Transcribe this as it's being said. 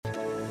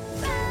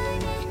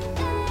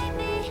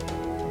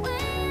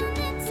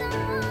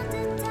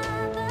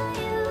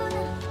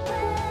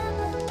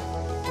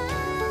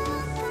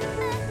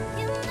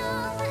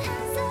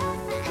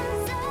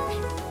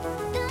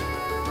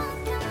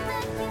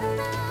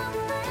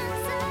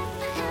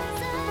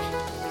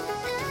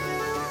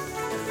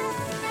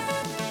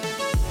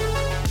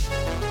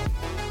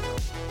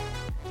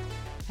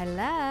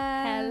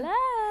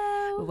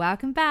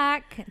welcome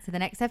back to the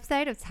next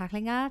episode of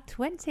Tackling Our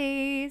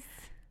 20s.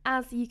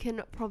 As you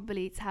can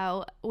probably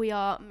tell, we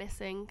are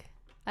missing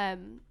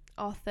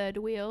our third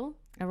wheel.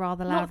 A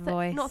rather loud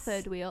voice. Not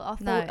third wheel, our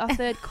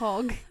third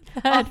cog.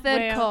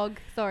 Third cog,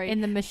 sorry.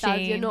 In the machine.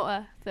 Dad, you're not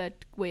a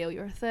third wheel,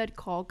 you're a third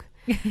cog.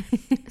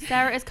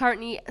 Sarah is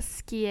currently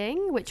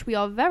skiing, which we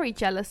are very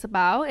jealous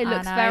about. It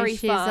looks very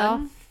she's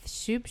fun. Off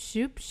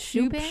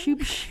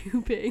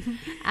shooping.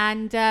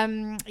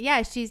 And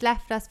she's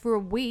left us for a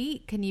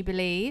week, can you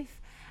believe?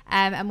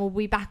 And we'll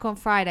be back on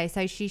Friday,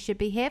 so she should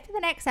be here for the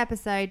next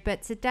episode.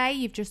 But today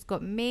you've just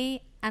got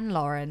me and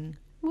Lauren.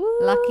 Woo.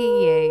 Lucky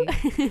you.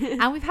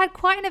 And we've had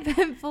quite an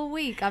eventful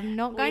week, I'm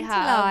not going to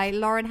lie.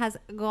 Lauren has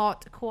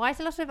got quite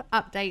a lot of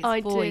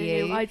updates for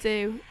you. I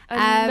do.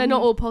 And they're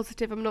not all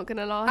positive, I'm not going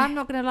to lie. I'm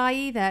not going to lie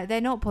either. They're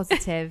not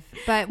positive.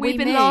 But we've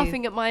been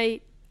laughing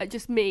at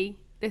just me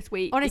this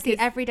week. Honestly,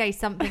 every day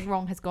something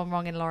wrong has gone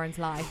wrong in Lauren's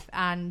life.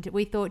 And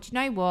we thought, you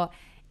know what?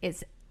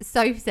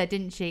 Sophie said,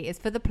 didn't she? It's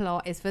for the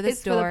plot. It's for the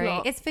story.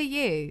 It's for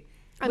you.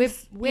 We're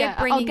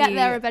bringing I'll get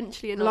there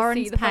eventually and Lauren's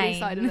I'll see the funny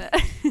side of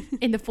it.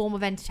 in the form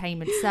of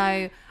entertainment.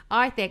 So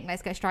I think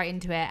let's get straight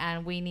into it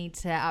and we need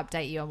to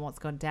update you on what's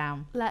gone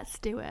down. Let's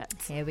do it.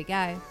 Here we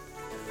go.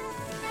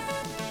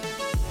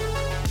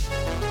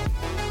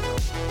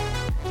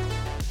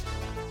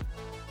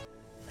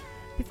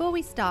 Before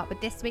we start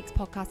with this week's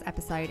podcast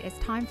episode, it's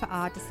time for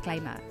our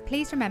disclaimer.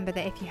 Please remember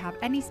that if you have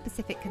any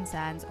specific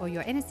concerns or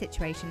you're in a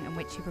situation in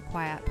which you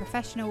require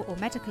professional or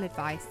medical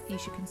advice, you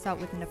should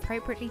consult with an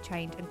appropriately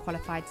trained and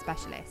qualified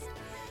specialist.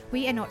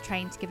 We are not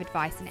trained to give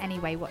advice in any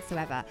way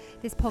whatsoever.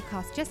 This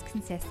podcast just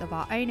consists of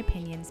our own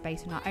opinions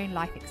based on our own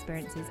life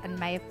experiences and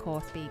may of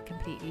course be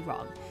completely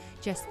wrong.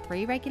 Just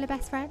three regular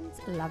best friends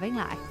loving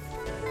life.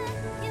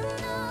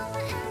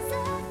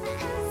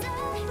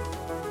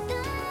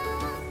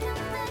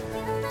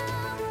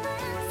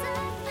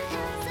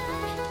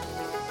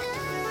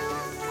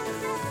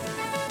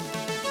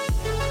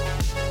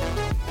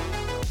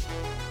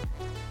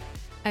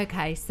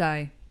 Okay,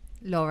 so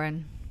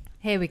Lauren,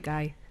 here we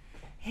go.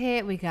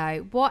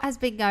 What has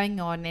been going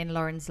on in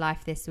Lauren's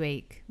life this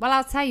week? Well,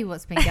 I'll tell you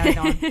what's been going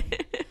on.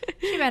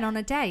 She went on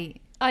a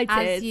date. I did.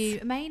 As you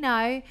may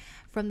know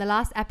from the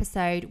last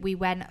episode, we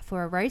went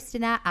for a roast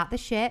dinner at the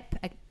Ship,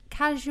 a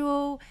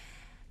casual,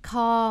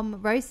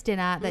 calm roast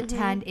dinner that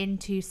turned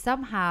into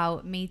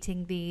somehow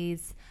meeting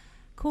these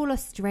cool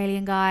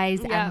Australian guys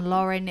and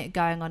Lauren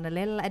going on a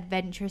little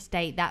adventurous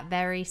date that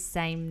very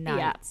same night.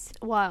 Yeah.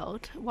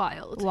 Wild.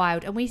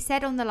 And we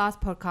said on the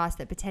last podcast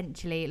that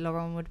potentially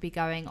Lauren would be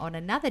going on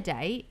another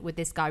date with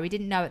this guy. We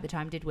didn't know at the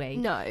time, did we?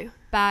 No.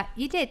 But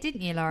you did,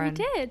 didn't you, Lauren?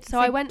 We did. So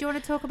I went. Do you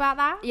want to talk about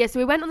that? Yeah, so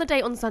we went on the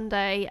date on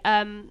Sunday.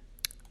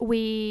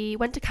 We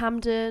went to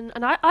Camden,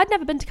 and I'd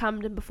never been to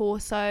Camden before,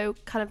 so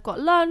kind of got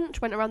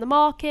lunch, went around the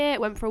market,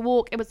 went for a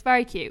walk. It was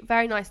very cute,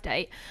 very nice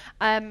date.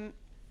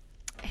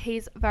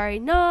 He's very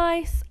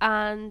nice,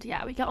 and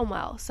yeah, we get on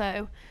well.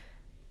 So,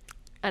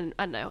 and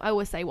I know I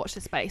always say watch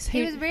the space.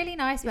 He was really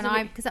nice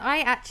because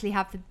I actually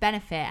have the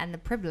benefit and the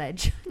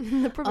privilege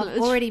of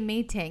already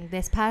meeting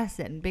this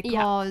person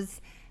because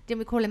didn't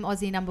we call him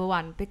Aussie number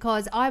one?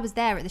 Because I was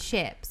there at the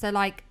Ship, so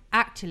like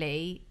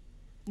actually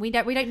we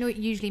don't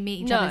usually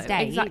meet each other's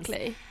dates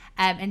exactly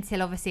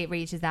until obviously it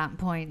reaches that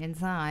point in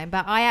time.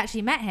 But I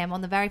actually met him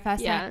on the very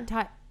first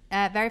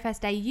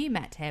day you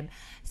met him,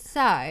 so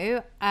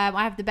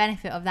I have the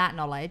benefit of that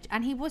knowledge,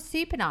 and he was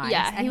super nice.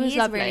 Yeah, and he was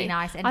lovely. Really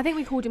nice. And I think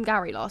we called him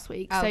Gary last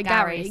week. Oh, so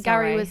Gary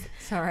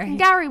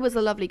was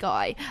a lovely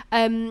guy.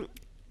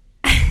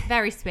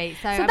 Very sweet.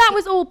 So that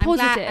was all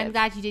positive. I'm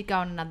glad you did go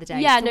on another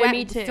date. Yeah,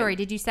 me too. Sorry,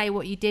 did you say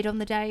what you did on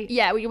the date?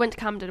 Yeah, we went to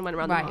Camden and went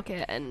around the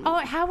market. And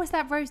how was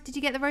that roast? Did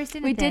you get the roast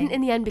dinner? We didn't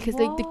in the end because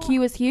the queue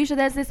was huge. So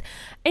there's this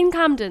in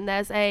Camden.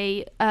 There's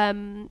a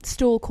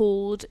stall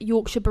called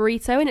Yorkshire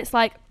Burrito, and it's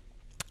like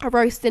a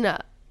roast dinner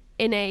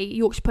in a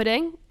Yorkshire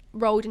pudding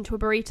rolled into a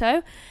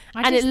burrito,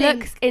 and it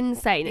looks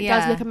insane. It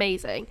does look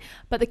amazing,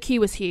 but the queue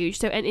was huge.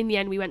 So in the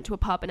end we went to a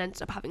pub and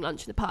ended up having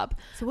lunch in the pub.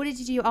 So what did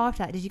you do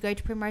after that? Did you go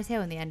to Primrose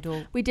Hill in the end,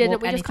 or we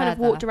didn't? We just kind of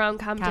walked around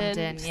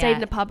Camden, stayed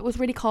in a pub. It was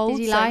really cold.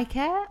 Did you like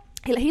it?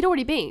 He'd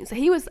already been, so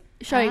he was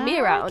showing me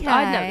around. Okay.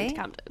 I'd never been to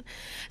Camden,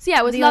 so yeah,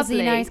 it was lovely.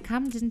 Aussie knows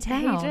Camden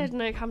Town. He did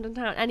know Camden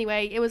Town.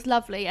 Anyway, it was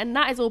lovely, and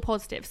that is all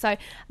positive. So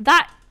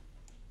that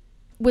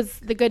was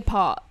the good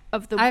part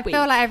of the week. I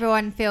feel like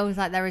everyone feels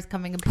like there is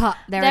coming a butt.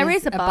 There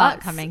is a butt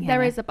coming here.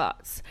 There is a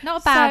butt.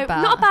 Not a bad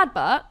butt. Not a bad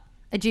butt.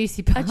 A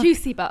juicy butt. A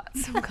juicy butt.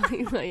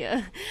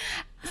 Yeah.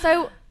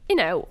 So, you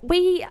know,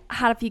 we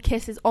had a few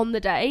kisses on the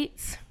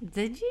date.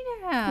 Did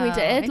you know? We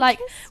did.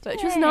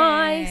 Which was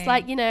nice.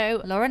 Like, you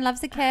know. Lauren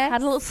loves a kiss.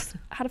 Had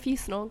a few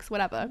snogs,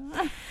 whatever.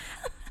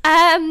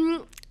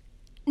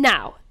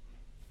 Now,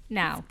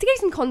 to give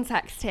some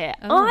context here,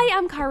 I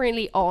am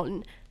currently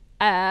on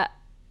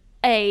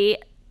a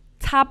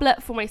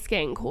tablet for my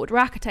skin called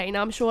Roaccutane.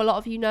 Now, I'm sure a lot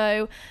of you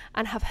know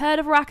and have heard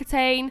of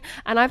Roaccutane,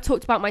 and I've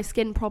talked about my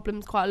skin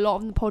problems quite a lot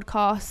on the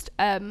podcast.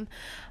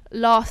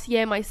 Last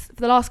year, for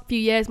the last few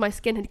years, my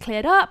skin had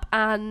cleared up,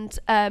 and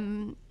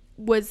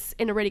was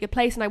in a really good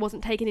place and I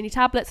wasn't taking any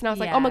tablets, and I was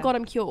like, oh my God,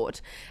 I'm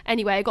cured.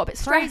 Anyway, I got a bit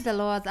stressed. Praise the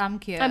Lord, I'm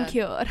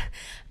cured.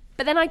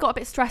 But then I got a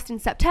bit stressed in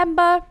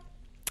September,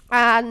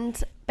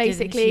 and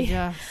basically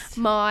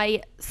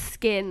my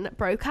skin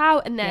broke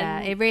out, and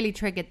then it really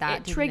triggered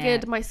that. It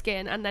triggered my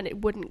skin, and then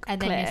it wouldn't clear.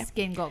 And then your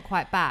skin got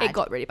quite bad. It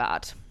got really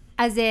bad.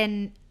 As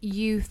in,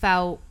 you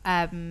felt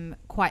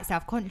quite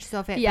self-conscious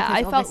of it. Yeah,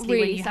 I felt really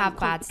when you have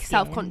bad skin,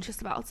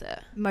 self-conscious about it.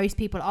 Most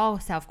people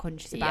are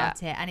self-conscious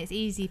about it, and it's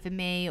easy for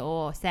me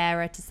or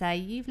Sarah to say,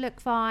 you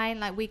look fine,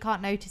 like we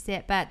can't notice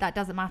it, but that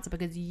doesn't matter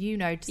because you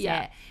notice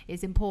it.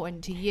 It's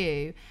important to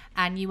you,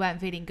 and you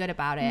weren't feeling good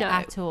about it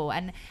at all.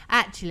 And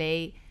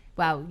actually,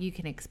 well, you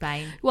can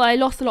explain. Well, I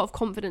lost a lot of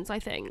confidence, I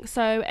think.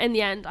 So in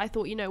the end, I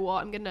thought, you know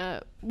what, we're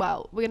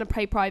going to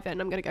pay private, and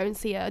I'm going to go and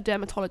see a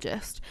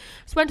dermatologist.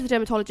 So I went to the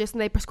dermatologist,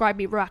 and they prescribed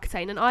me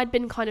Roaccutane. And I'd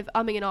been kind of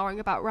umming and ahhing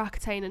about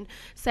Roaccutane and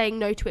saying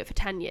no to it for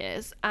 10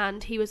 years.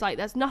 And he was like,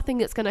 there's nothing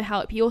that's going to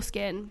help your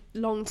skin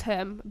long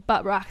term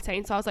but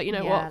Roaccutane. So I was like, you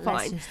know what,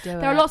 fine.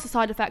 There are lots of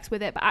side effects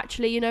with it, but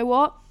actually, you know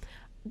what?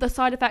 The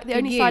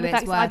only side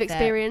effects that I've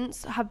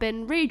experienced have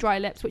been really dry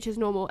lips, which is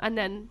normal, and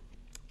then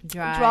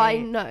dry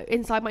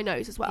inside my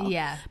nose as well.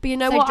 But you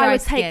know what, I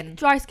would take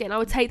dry skin. I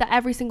would take that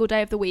every single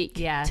day of the week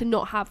to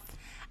not have.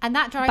 And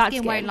that dry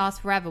skin won't last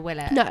forever, will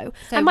it? No.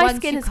 So and my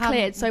skin has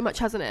cleared so much,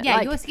 hasn't it? Yeah,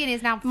 like, your skin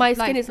is now flawless.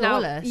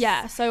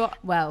 So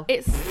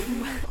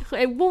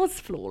it was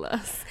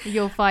flawless.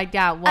 You'll find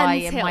out why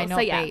it might not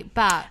be.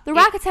 But the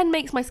Roaccutane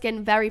makes my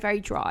skin very,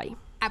 very dry.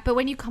 But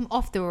when you come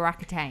off the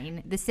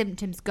Roaccutane, the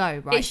symptoms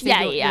go, right?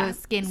 Your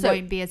skin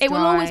won't be as dry. It will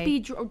always be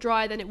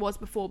drier than it was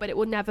before, but it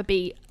will never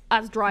be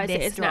as dry as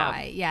it is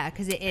now. Yeah,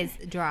 because it is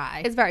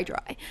dry. It's very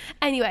dry.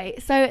 Anyway,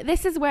 so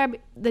this is where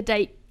the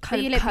date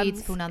kind of comes. You look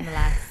beautiful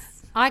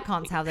nonetheless. I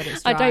can't tell that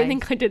it's dry. I don't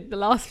think I did the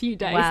last few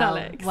days,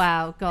 Alex.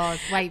 Wow, God,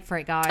 wait for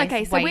it, guys.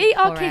 Okay, so we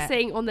are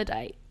kissing on the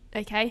date.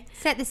 Okay,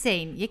 set the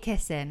scene. You're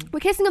kissing.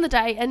 We're kissing on the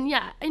date, and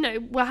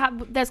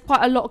there's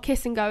quite a lot of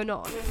kissing going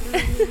on.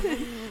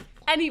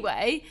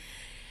 Anyway,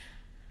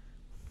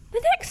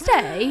 the next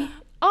day,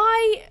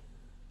 I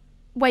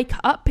wake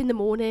up in the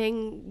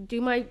morning, do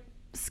my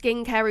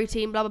skincare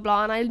routine, blah, blah,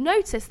 blah, and I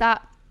notice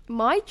that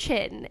my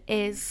chin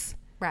is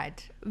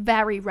red.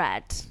 Very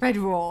red. Red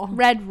raw.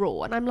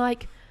 And I'm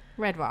like...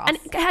 Red raw.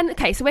 And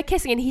okay, so we're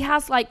kissing, and he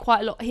has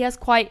quite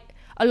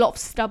a lot of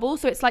stubble,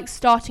 so it's like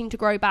starting to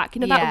grow back.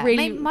 You know, that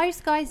really...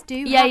 most guys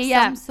do have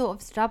some sort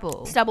of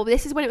stubble. But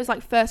this is when it was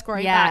like first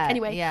growing back.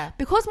 Anyway,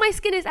 because my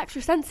skin is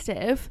extra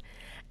sensitive...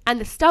 And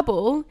the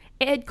stubble,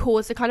 it had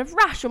caused a kind of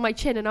rash on my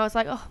chin. And I was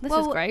like, oh, this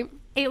is great.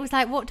 It was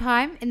like, what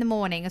time? In the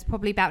morning. It was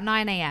probably about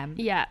 9 a.m.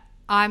 Yeah.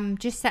 I'm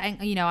just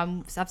setting,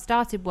 I've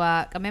started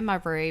work. I'm in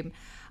my room.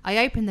 I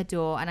open the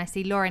door and I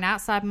see Lauren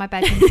outside my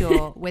bedroom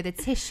door with a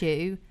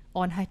tissue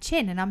on her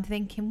chin. And I'm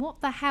thinking,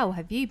 what the hell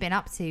have you been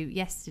up to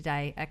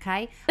yesterday?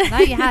 Okay. I know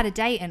you had a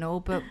date and all,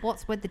 but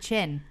what's with the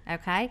chin?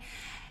 Okay.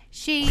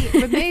 She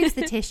removes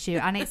the tissue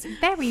and it's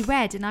very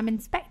red, and I'm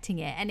inspecting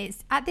it, and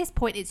it's at this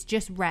point it's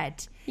just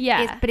red.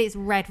 But it's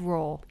red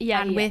raw.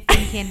 And we're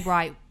thinking,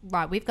 right,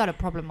 we've got a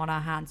problem on our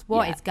hands.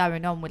 What is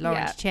going on with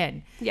Lauren's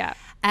chin?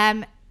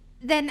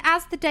 Then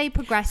as the day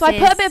progresses, so I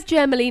put a bit of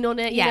Germaline on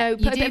it,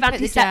 put a bit of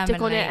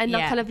antiseptic on it, and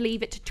kind of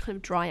leave it to kind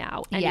of dry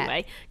out.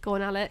 Anyway, go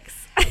on,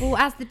 Alex. Well,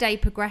 as the day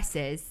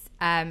progresses,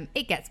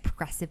 it gets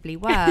progressively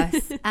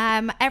worse.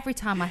 Every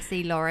time I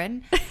see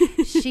Lauren,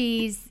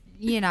 she's,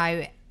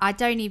 I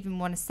don't even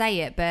want to say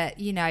it, but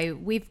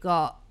we've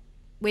got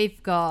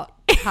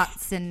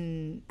cuts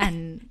and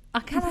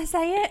can I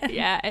say it?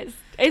 Yeah,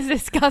 it's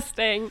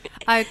disgusting.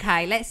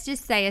 Okay, let's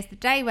just say as the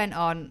day went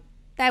on,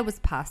 there was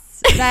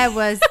pus. There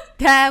was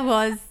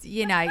colours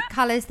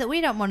that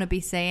we don't want to be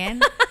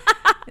seeing.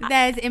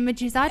 There's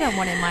images I don't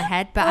want in my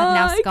head, but have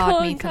now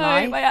scarred me for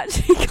life. I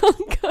actually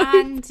can't cope.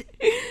 And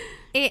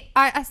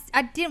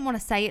I didn't want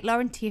to say it,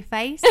 Lauren, to your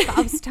face, but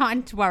I was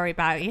starting to worry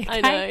about you. Okay?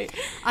 I know.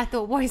 I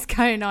thought, what is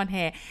going on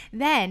here?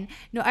 Then,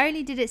 not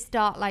only did it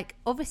start, like,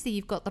 obviously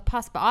you've got the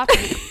pus, but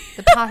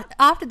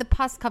after the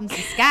pus comes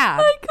the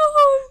scab. Oh my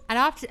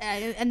God.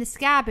 And the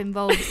scab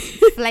involves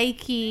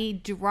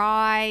flaky,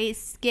 dry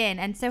skin,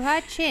 and so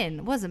her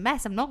chin was a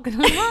mess. I'm not gonna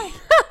lie.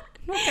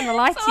 I'm not gonna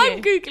lie to you.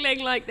 I'm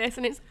googling like this,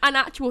 and it's an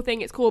actual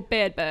thing. It's called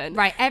beard burn.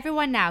 Right,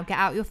 everyone now get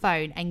out your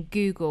phone and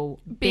Google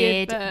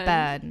beard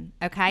burn.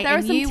 Okay, there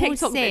and you will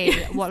see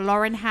what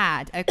Lauren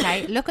had.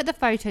 Okay, look at the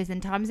photos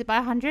and times it by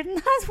 100, and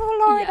that's what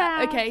Lauren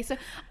had. Okay, so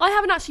I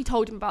haven't actually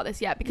told him about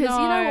this yet because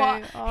you know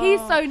what,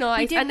 he's so nice,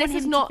 we didn't and this want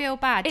is him not to feel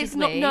bad. It's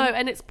not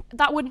and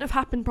that wouldn't have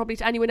happened probably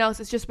to anyone else.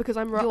 It's just because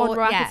I'm on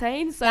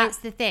Roaccutane. So that's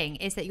the thing,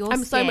 is that your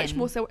I'm skin so much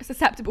more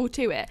susceptible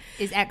to it.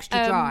 Is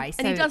extra dry,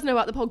 and he does know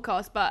about the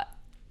podcast, but.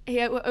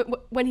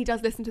 When he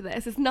does listen to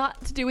this, it's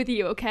not to do with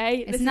you, okay?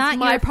 It's not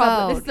my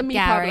problem. This is a me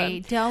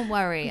problem. Don't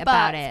worry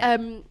about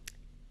it.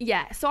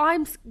 So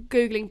I'm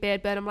Googling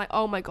beard burn. I'm like,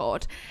 oh my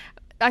God.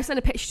 I sent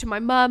a picture to my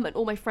mum and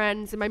all my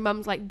friends, and my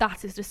mum's like,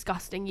 that is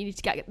disgusting. You need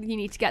to get that looked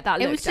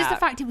at. It was just the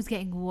fact it was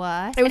getting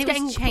worse. It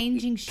was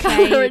changing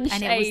shape,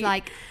 and it was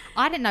like,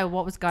 I didn't know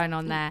what was going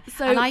on there.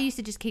 And I used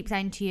to just keep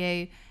saying to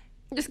you,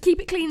 Just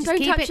keep it clean. Just don't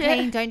keep touch it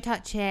clean, don't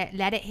touch it.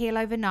 Let it heal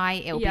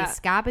overnight. It'll be a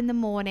scab in the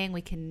morning.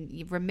 We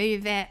can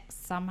remove it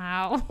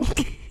somehow.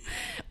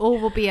 All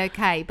will be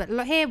okay. But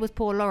here was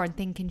poor Lauren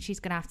thinking she's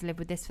going to have to live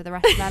with this for the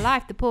rest of her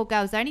life. The poor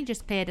girl's only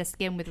just cleared her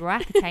skin with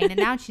Roaccutane and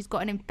now she's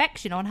got an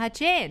infection on her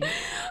chin.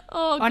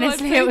 Oh, God,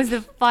 honestly, it was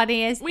the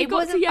funniest. It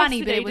wasn't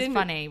funny, but it was didn't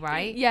funny,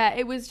 right? Yeah,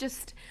 it was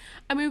just...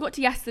 And we got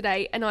to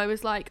yesterday and I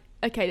was like,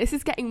 okay, this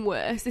is getting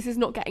worse. This is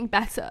not getting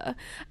better.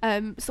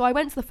 So I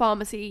went to the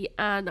pharmacy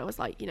and I was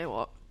like, you know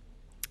what?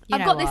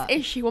 I've got this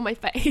issue on my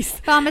face.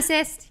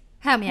 Pharmacist,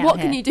 help me out. What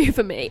can you do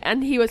for me?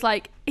 And he was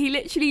like, he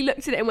literally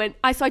looked at it and went,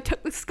 so I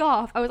took the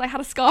scarf. I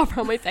had a scarf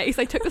around my face.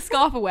 I took the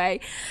scarf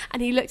away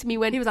and he looked at me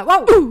when he was like,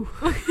 whoa. Ooh.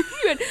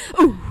 He went,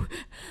 ooh,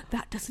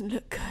 that doesn't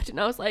look good. And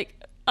I was like,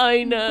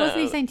 I know. What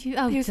was he saying to you?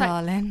 Oh, he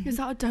darling. He was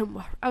like, oh, don't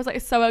worry. I was like,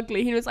 it's so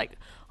ugly. He was like,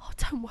 oh,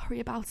 don't worry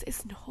about it.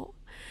 It's not.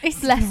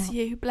 Bless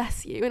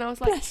you. And I was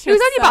like, he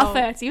was only about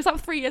 30. He was like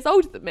 3 years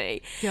older than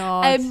me.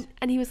 God.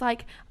 And he was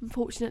like,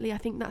 unfortunately, I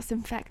think that's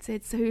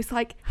infected. So he was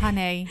like,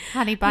 honey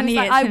bunny,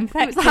 like, it's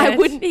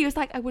infected. He was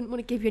like, I wouldn't want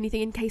to give you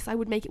anything in case I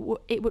would make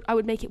I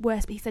would make it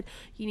worse. But he said,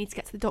 you need to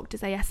get to the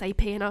doctors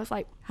ASAP. And I was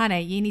like,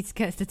 honey, you need to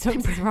get to the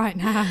doctors right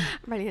now.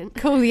 Brilliant.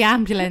 Call the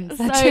ambulance.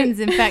 That chin's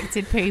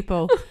infected,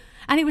 people.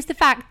 And it was the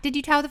fact, did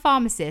you tell the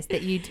pharmacist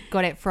that you'd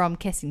got it from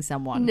kissing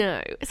someone?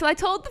 No. So I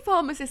told the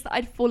pharmacist that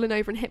I'd fallen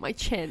over and hit my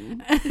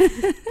chin.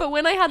 But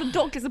when I had a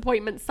doctor's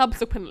appointment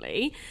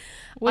subsequently...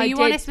 Were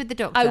you honest with the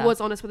doctor? I was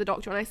honest with the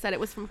doctor and I said it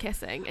was from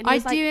kissing. And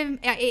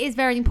it is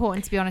very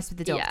important to be honest with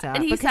the doctor. Yeah.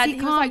 And he said,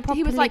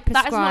 he was like,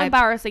 that is not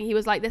embarrassing. He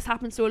was like, this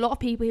happens to a lot of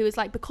people. He was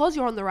like, because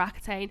you're on the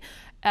Roaccutane,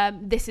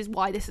 this is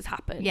why this has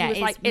happened. Yeah, he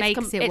was like,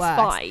 makes it it's worse.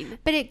 Fine.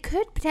 But it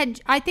could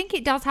potentially... I think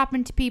it does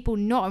happen to people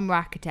not on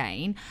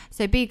Roaccutane,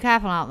 so be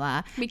careful out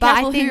there. Be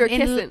careful who you're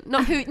kissing.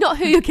 Not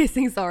who you're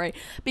kissing, sorry.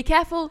 Be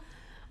careful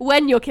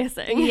when you're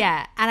kissing.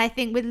 Yeah, and I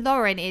think with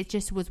Lauren it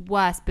just was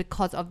worse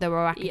because of the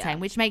Roaccutane,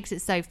 which makes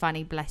it so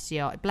funny. Bless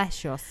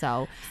your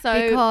soul.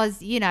 So because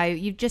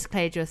you've just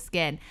cleared your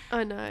skin.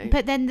 I know.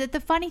 But then the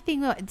funny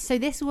thing, so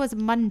this was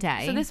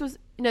Monday. So this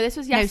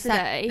was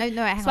yesterday.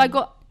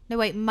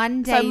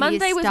 Monday. So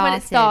Monday was when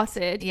it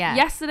started. Yeah.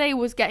 Yesterday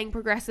was getting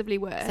progressively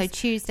worse. So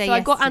Tuesday. So I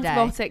got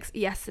antibiotics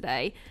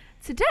yesterday.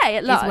 Today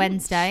at lunch. It's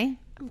Wednesday.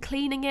 I'm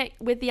cleaning it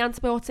with the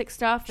antibiotic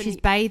stuff. She's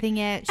bathing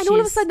it. And all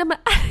of a sudden, I'm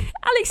like,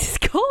 Alex is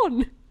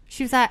gone.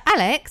 She was like,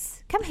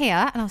 Alex, come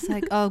here. And I was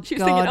like, oh, God,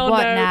 thinking, oh,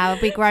 what no. now?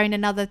 Have we grown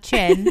another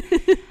chin?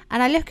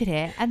 And I look at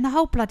it and the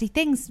whole bloody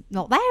thing's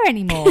not there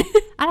anymore.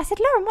 And I said,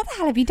 Lauren, what the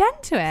hell have you done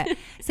to it?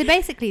 So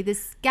basically, the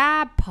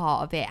scab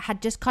part of it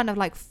had just kind of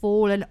like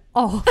fallen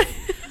off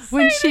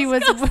when she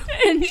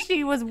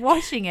was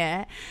washing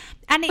it.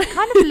 And it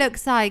kind of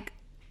looks like...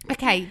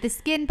 Okay, the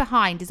skin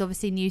behind is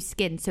obviously new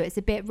skin, so it's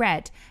a bit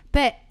red,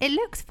 but it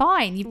looks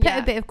fine. You put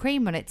a bit of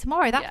cream on it.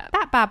 Tomorrow,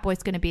 that bad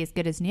boy's going to be as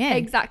good as new.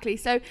 Exactly.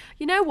 So,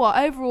 you know what?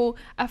 Overall,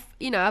 a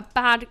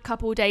bad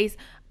couple of days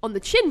on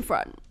the chin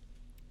front.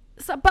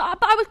 So, but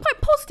I was quite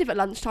positive at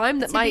lunchtime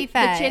that the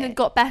chin had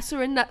got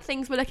better and that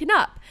things were looking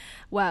up.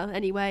 Well,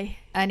 anyway,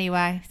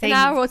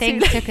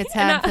 things took a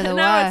turn for the worse. An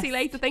hour or two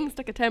later, things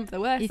took a turn for the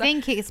worse. You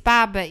think it's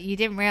bad, but you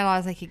didn't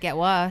realise they could get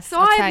worse. So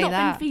I have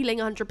not been feeling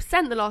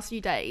 100% the last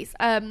few days.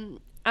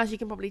 As you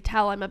can probably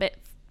tell, I'm a bit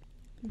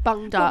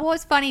bunged up. But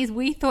what's funny is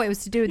we thought it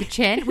was to do with the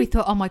chin. We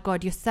thought, oh my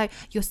God, you're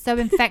so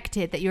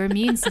infected that your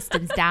immune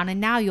system's down, and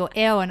now you're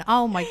ill. And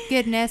oh my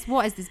goodness,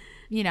 what is this?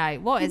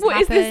 What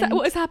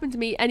has happened to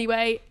me?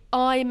 Anyway,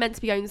 I'm meant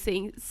to be going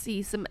to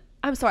see some.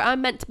 I'm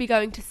meant to be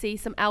going to see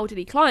some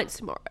elderly clients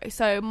tomorrow.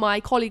 So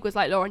my colleague was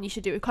like, Lauren, you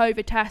should do a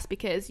COVID test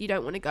because you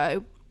don't want to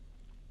go.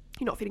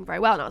 You're not feeling very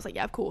well. And I was like,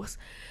 yeah, of course.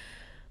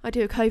 I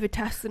do a COVID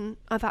test and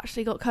I've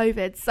actually got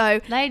COVID. So,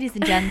 ladies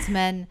and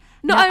gentlemen,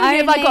 not only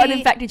have I got an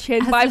infected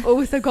chin, but I've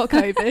also got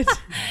COVID.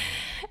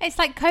 It's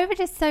like COVID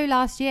is so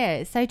last year.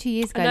 It's so 2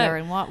 years ago,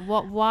 Lauren.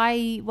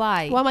 Why?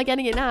 Why am I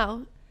getting it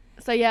now?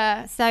 So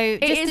yeah. So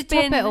just to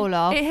top it all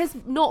off, it has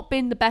not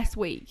been the best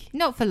week.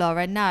 Not for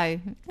Lauren, no.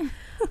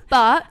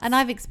 And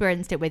I've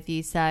experienced it with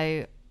you, so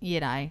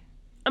I'm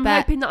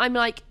hoping that I'm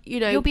like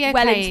you'll be okay.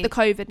 Well into the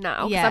COVID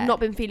now because I've not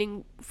been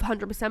feeling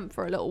 100%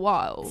 for a little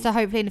while. So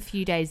hopefully in a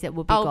few days it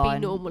will be gone. I'll be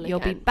normal You'll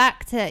again.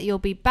 You'll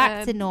be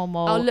back to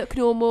normal. I'll look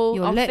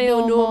normal. I'll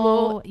feel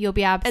normal. You'll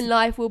be and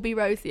life will be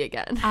rosy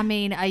again. I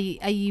mean, are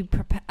you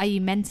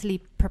mentally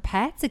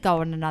prepared to go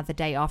on another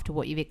day after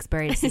what you've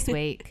experienced this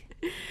week?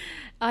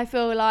 I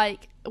feel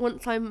like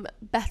once I'm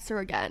better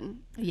again,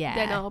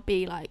 then I'll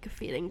be like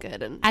feeling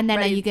good and then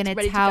are you going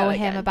to tell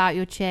him about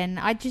your chin?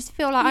 I just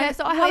feel like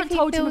I haven't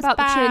told him about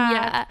the chin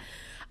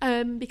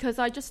yet, because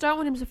I just don't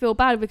want him to feel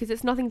bad because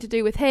it's nothing to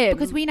do with him.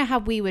 Because we know how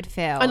we would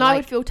feel, and I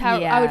would feel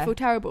terrible. I would feel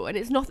terrible, and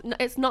it's nothing to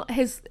do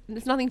with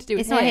him.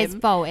 It's not his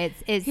fault.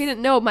 It's he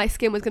didn't know my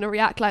skin was going to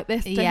react like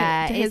this. To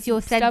it's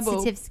your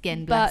sensitive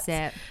skin. Bless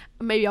it.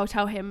 Maybe I'll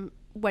tell him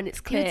when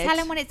it's clear. You tell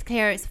him when it's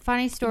clear. It's a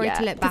funny story to look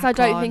back on. Because I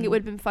don't think it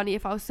would have been funny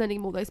if I was sending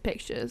him all those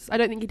pictures. I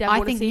don't think he'd ever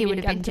want to see me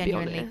again. I think he would have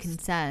been genuinely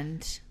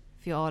concerned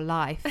for your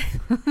life.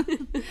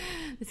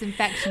 This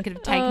infection could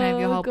have taken over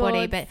your whole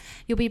body, but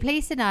you'll be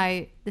pleased to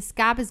know the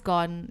scab is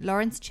gone.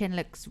 Lauren's chin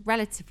looks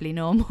relatively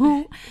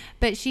normal,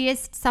 but she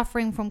is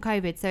suffering from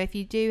COVID. So if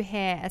you do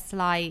hear a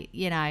slight,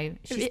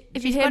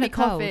 if you hear me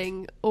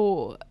coughing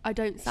or I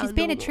don't sound she's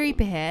been normal, a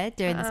trooper here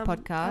doing this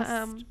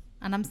podcast.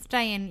 And I'm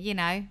staying,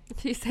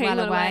 well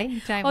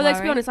away. Don't worry.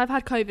 Let's be honest, I've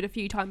had COVID a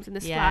few times in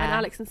this flat, and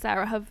Alex and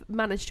Sarah have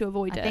managed to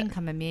avoid it. I think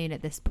I'm immune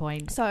at this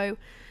point. So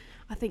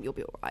I think you'll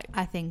be all right.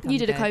 I think you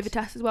did good. a COVID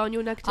test as well, and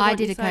you're negative. I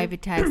did a COVID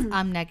test.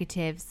 I'm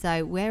negative,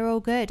 so we're all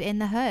good in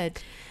the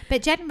hood.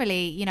 But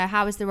generally,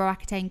 how is the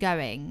Roaccutane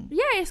going?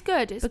 Yeah, it's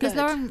good. Because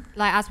Lauren,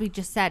 as we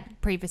just said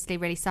previously,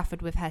 really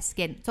suffered with her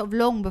skin sort of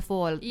long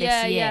before this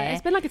year. Yeah,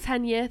 it's been like a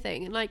 10-year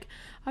thing, and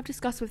I've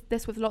discussed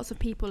this with lots of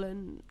people,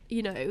 and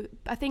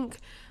I think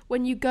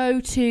when you go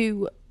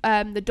to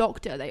the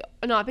doctor,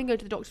 I've been going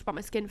to the doctor about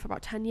my skin for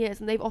about 10 years,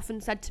 and they've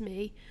often said to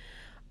me,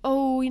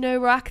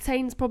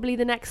 Roaccutane's probably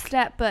the next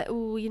step, but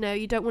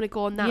you don't want to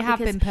go on that. You have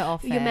been put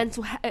off your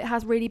it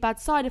has really bad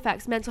side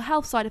effects, mental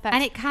health side effects,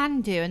 and it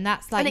can do, and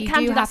that's you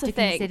do have to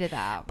consider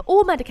that. But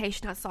all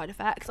medication has side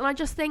effects, and I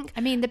just think,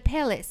 the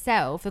pill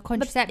itself, the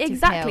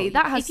contraceptive pill,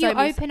 that has. If you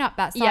open up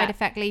that side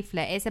effect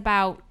leaflet, it's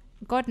about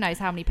God knows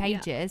how many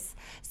pages.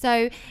 Yeah.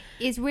 So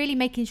it's really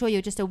making sure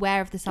you're just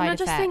aware of the side effects.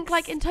 And I just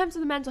think, in terms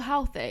of the mental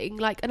health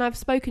thing, and I've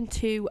spoken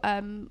to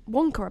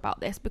Wonka about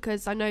this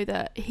because I know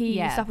that he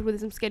suffered with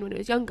some skin when he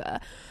was younger.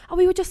 And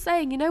we were just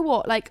saying,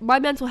 my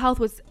mental health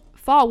was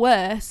far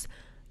worse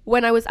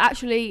when I was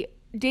actually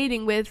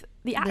dealing with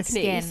the acne.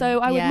 Skin.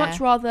 So I would much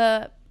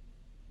rather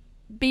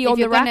be on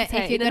the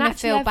Roaccutane. If you're going to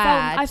feel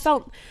bad. I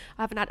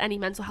haven't had any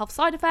mental health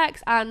side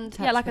effects, and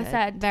I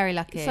said, very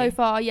lucky so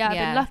far. I've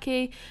been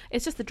lucky.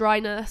 It's just the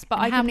dryness, but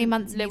how many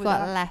months have you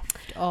got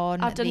left on?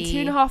 I've done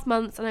 2.5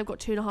 months, and I've got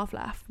 2.5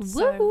 left.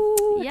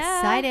 Woo!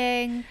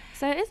 Exciting.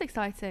 So it is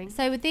exciting.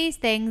 So with these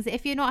things,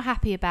 if you're not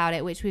happy about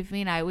it, which we've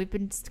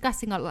been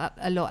discussing a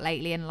lot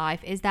lately in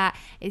life, is that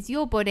it's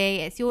your body,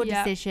 it's your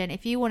decision.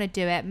 If you want to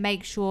do it,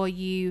 make sure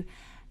you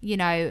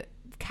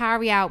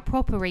carry out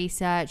proper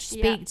research,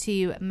 speak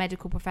to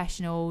medical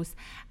professionals,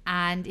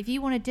 and if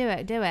you want to do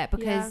it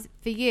because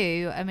for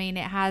you, it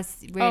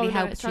has really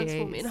helped you.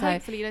 And so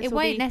hopefully it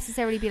won't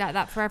necessarily be like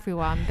that for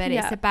everyone, but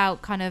it's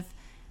about kind of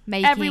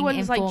making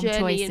everyone's informed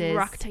journey choices. And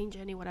Roaccutane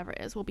journey, whatever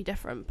it is, will be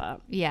different,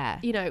 but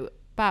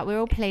but we're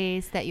all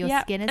pleased that your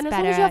skin is and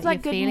better. As long as you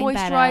have good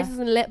moisturizers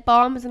and lip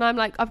balms, and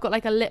I've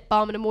got a lip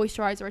balm and a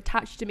moisturizer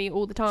attached to me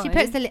all the time. She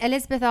puts the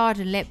Elizabeth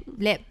Arden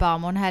lip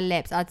balm on her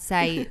lips, I'd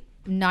say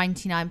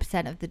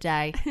 99% of the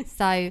day.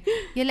 So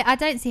I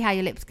don't see how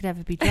your lips could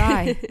ever be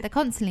dry. They're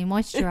constantly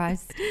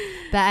moisturized.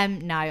 But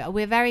no,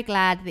 we're very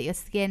glad that your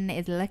skin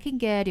is looking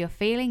good, you're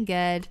feeling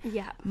good,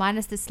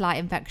 minus the slight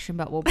infection,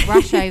 but we'll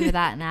brush over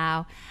that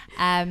now.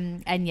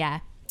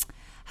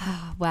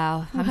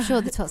 Well, I'm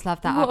sure the tots love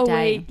that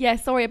update. Yeah,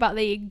 sorry about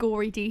the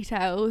gory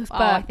details.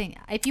 But I think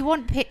if you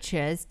want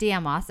pictures,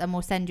 DM us and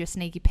we'll send you a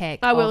sneaky pic.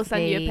 I will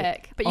send you a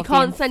pic. But you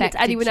can't send it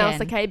to anyone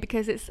else, okay?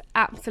 Because it's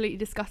absolutely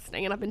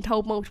disgusting. And I've been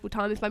told multiple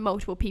times by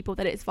multiple people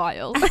that it's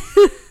vile.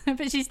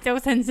 But she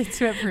still sends it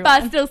to everyone.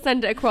 But I still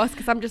send it across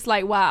because I'm just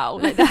wow.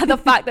 The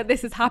fact that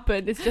this has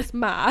happened is just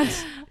mad.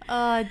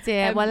 Oh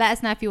dear. Well, let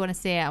us know if you want to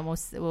see it and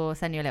we'll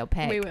send you a little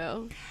pic. We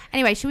will.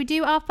 Anyway, should we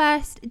do our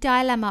first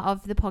dilemma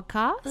of the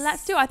podcast?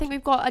 Let's do it. I think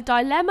we've got a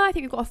dilemma, I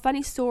think we've got a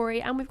funny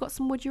story, and we've got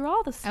some would you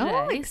rather today.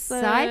 Oh,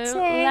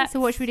 exciting. So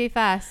what should we do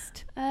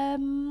first? I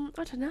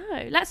don't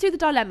know. Let's do the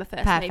dilemma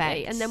first. Perfect.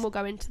 Maybe, and then we'll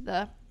go into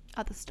the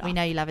other stuff. We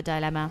know you love a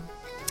dilemma.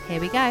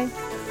 Here we go.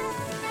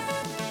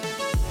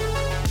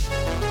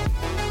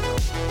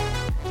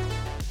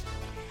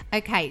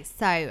 Okay,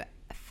 so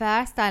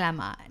first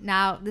dilemma.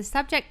 Now, the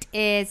subject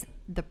is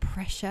the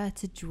pressure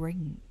to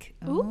drink.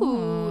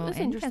 Ooh, that's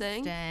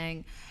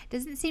interesting.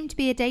 Doesn't seem to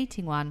be a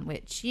dating one,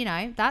 which,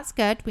 that's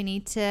good. We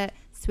need to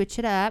switch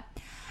it up.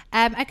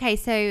 Okay,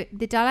 so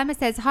the dilemma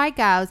says, hi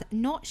girls,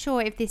 not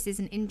sure if this is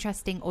an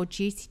interesting or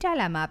juicy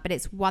dilemma, but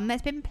it's one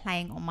that's been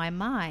playing on my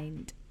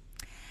mind.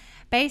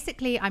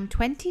 Basically, I'm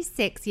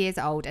 26 years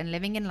old and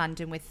living in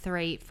London with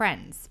 3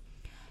 friends.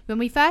 When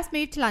we first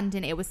moved to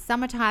London, it was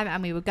summertime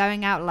and we were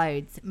going out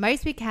loads.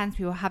 Most weekends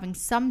we were having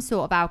some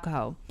sort of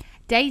alcohol.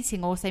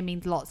 Dating also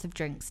means lots of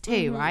drinks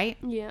too, right?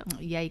 Yeah.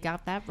 Yeah, you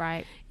got that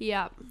right.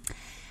 Yeah.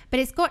 But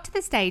it's got to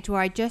the stage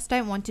where I just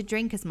don't want to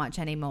drink as much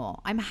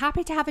anymore. I'm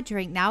happy to have a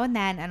drink now and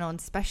then and on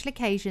special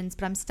occasions,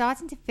 but I'm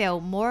starting to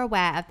feel more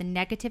aware of the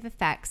negative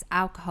effects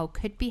alcohol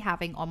could be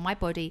having on my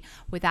body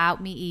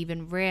without me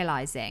even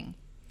realizing.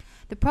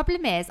 The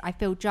problem is I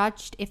feel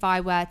judged if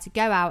I were to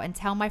go out and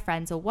tell my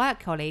friends or work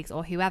colleagues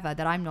or whoever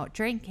that I'm not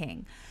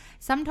drinking.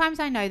 Sometimes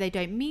I know they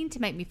don't mean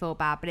to make me feel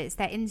bad, but it's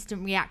their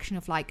instant reaction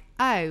of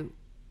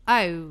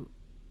oh,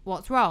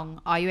 what's wrong?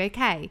 Are you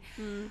okay?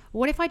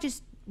 What if I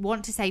just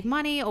want to save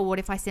money, or what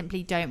if I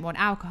simply don't want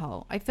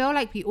alcohol? I feel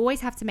like we always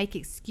have to make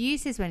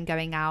excuses when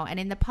going out, and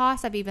in the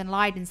past I've even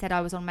lied and said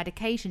I was on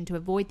medication to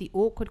avoid the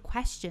awkward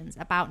questions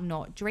about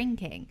not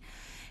drinking.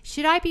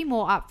 Should I be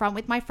more upfront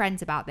with my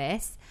friends about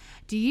this?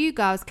 Do you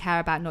girls care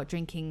about not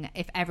drinking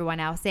if everyone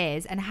else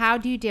is? And how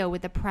do you deal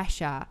with the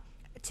pressure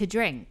to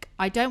drink?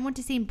 I don't want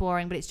to seem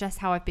boring, but it's just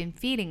how I've been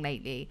feeling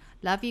lately.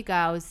 Love you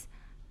girls,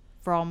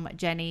 from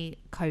Jenny,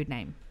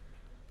 codename.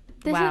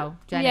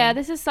 Jenny.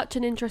 This is such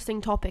an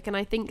interesting topic, and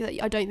I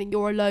don't think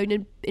you're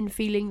alone in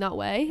feeling that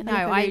way. No,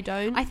 I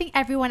don't. I think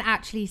everyone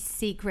actually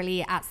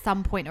secretly at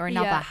some point or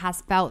another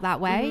has felt that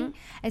way,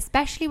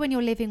 especially when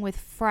you're living with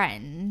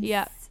friends.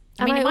 Yeah,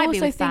 I mean, and it might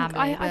be with family.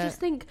 I just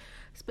think,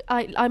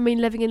 I mean,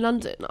 living in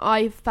London,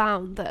 I've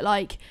found that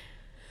like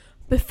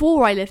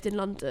before I lived in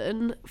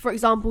London, for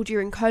example,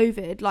 during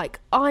COVID, like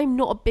I'm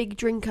not a big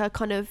drinker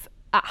kind of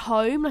at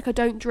home. Like I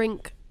don't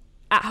drink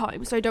at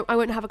home, so I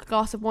won't have a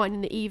glass of wine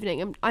in the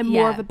evening. I'm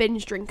more of a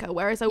binge drinker,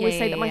 whereas I always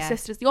say that my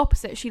sister's the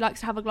opposite. She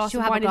likes to have a glass of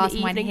wine in the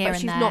evening, but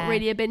she's not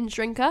really a binge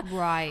drinker.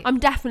 Right. I'm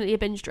definitely a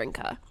binge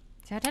drinker.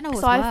 So I don't know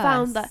what's worse. I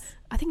found that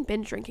I think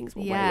binge drinking's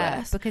way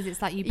worse, because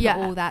it's like you put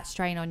all that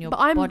strain on your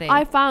body.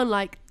 I found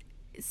like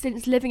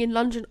since living in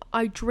London,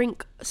 I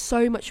drink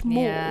so much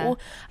more,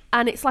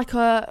 and it's like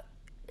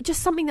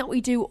just something that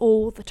we do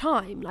all the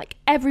time. Like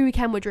every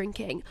weekend we're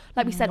drinking,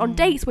 like we said, on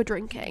dates we're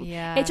drinking.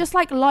 It's just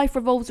like life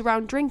revolves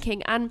around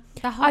drinking, and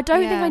I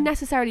don't think I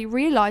necessarily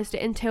realised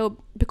it until,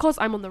 because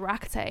I'm on the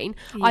Rakuten,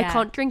 I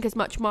can't drink as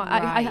much.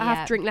 I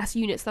have to drink less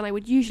units than I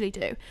would usually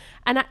do,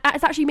 and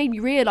it's actually made me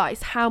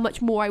realise how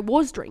much more I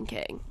was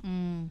drinking.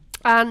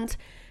 And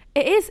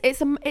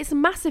it's a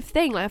massive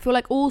thing. Like I feel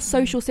like all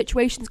social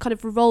situations kind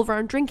of revolve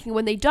around drinking.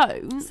 When they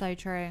don't, so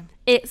true.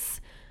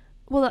 It's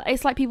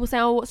like people say,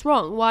 oh, what's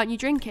wrong? Why aren't you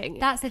drinking?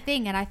 That's the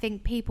thing. And I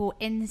think people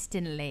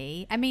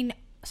instantly, I mean,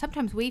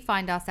 sometimes we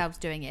find ourselves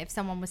doing it. If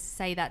someone was to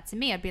say that to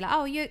me, I'd be like,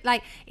 oh, you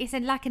like, it's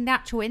like a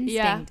natural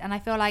instinct. And I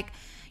feel like,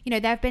 you know,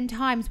 there have been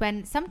times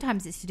when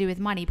sometimes it's to do with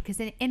money,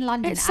 because in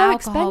London,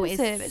 alcohol is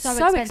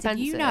so expensive.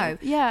 You know,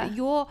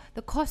 that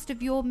the cost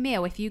of your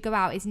meal, if you go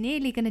out, is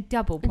nearly going to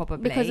double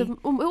probably.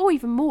 Or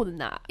even more than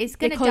that. It's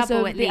going to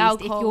double at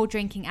least if you're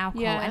drinking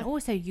alcohol. And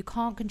also you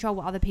can't control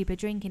what other people are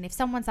drinking. If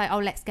someone's like, oh,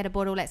 let's get a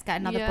bottle, let's get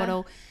another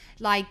bottle,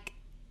 like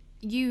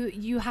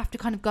you have to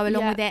kind of go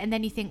along with it. And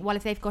then you think, well,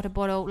 if they've got a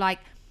bottle, like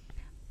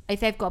if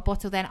they've got a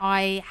bottle, then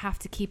I have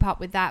to keep up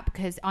with that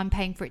because I'm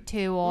paying for it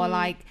too. Or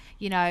like,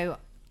 you know,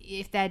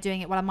 if they're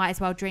doing it, well, I might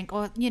as well drink.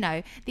 Or, you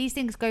know, these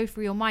things go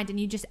through your mind, and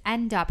you just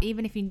end up,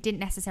 even if you didn't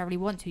necessarily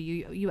want to,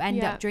 you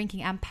end up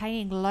drinking and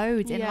paying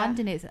loads. In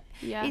London,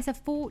 it's a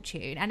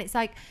fortune. And it's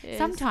like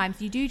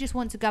sometimes you do just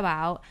want to go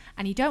out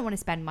and you don't want to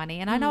spend money.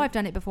 And I know I've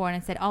done it before, and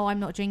I said, oh, I'm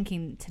not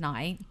drinking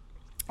tonight,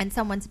 and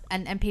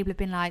and people have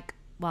been like,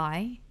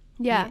 why?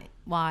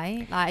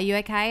 Why? Like, are you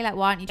okay? Like,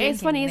 why aren't you drinking?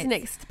 It's funny, isn't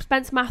it?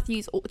 Spence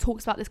Matthews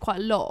talks about this quite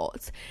a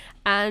lot,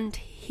 and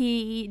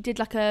he did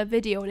like a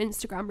video on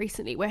Instagram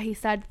recently where he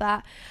said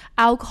that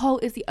alcohol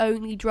is the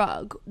only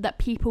drug that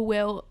people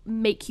will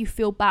make you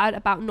feel bad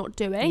about not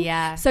doing.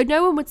 So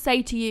no one would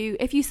say to you,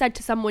 if you said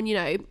to someone, you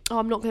know, oh,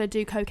 I'm not going to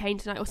do cocaine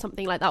tonight or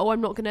something like that, or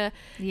I'm not going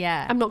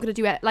to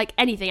do it, like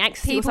anything,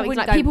 ecstasy or something,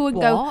 like people would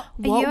go,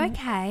 what? Are you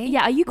okay?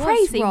 Yeah, are you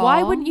crazy?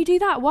 Why wouldn't you do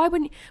that? Why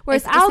wouldn't?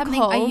 Whereas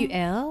alcohol, are you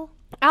ill?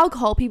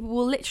 Alcohol, people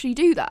will literally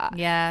do that.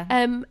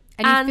 And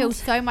you feel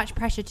so much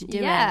pressure to do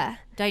it,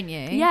 don't you?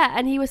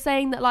 And he was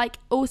saying that, like,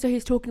 also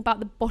he's talking about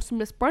the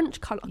bottomless brunch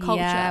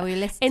culture. We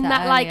listened in to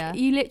that earlier. Like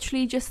you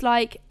literally just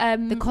like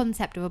the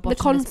concept of a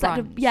bottomless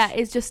brunch.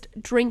 Is just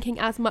drinking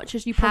as much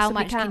as you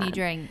possibly can. How much can you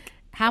drink?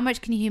 How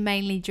much can you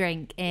humanely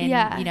drink in,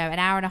 you know, an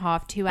hour and a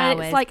half, 2 hours?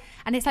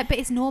 And it's like, but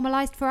it's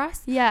normalised for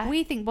us.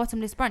 We think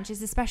bottomless brunch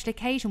is a special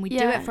occasion. We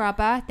do it for our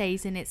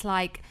birthdays, and it's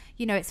like,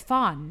 you know, it's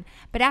fun.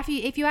 But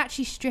if you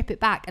actually strip it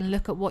back and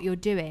look at what you're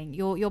doing,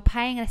 you're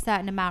paying a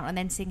certain amount and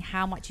then seeing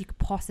how much you could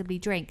possibly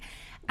drink.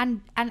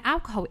 And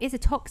alcohol is a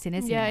toxin,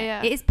 isn't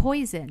it? It is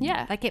poison.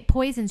 Like, it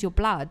poisons your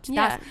blood.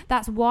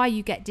 That's why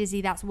you get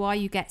dizzy. That's why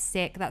you get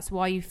sick. That's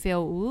why you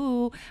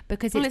feel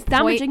because it's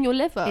damaging your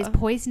liver. It's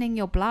poisoning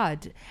your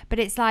blood. But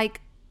it's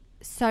like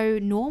so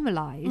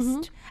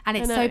normalized, and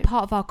it's so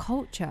part of our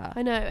culture.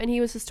 I know. And he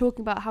was just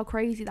talking about how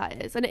crazy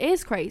that is, and it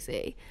is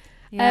crazy.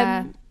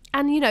 And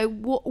you know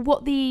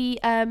what the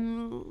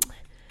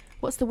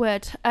what's the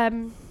word?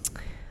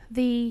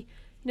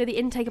 You know, the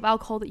intake of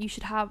alcohol that you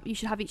should have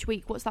each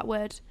week. What's that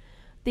word?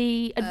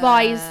 The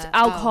advised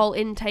alcohol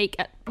intake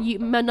at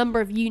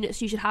number of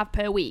units you should have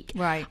per week.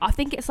 Right. I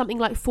think it's something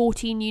like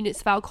 14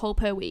 units of alcohol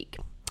per week.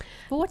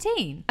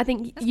 14? I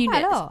think that's units.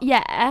 Quite a lot.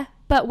 Yeah.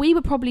 But we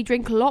would probably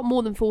drink a lot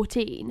more than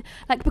 14.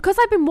 Like, because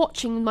I've been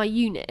watching my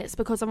units,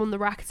 because I'm on the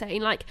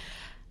Rakuten, like,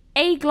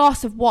 a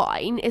glass of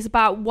wine is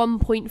about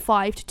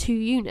 1.5 to 2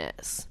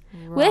 units.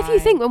 Right. Well, if you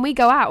think when we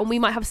go out and we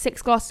might have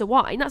 6 glasses of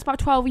wine, that's about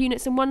 12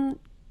 units in one.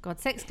 God,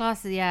 6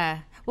 glasses, yeah.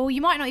 Well, you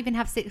might not even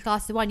have 6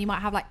 glasses of wine. You might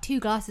have like 2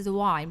 glasses of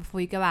wine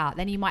before you go out.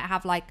 Then you might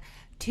have like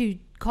 2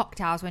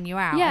 cocktails when you're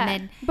out, Yeah, and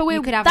then but you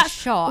could have a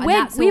shot, and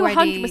that's we were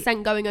already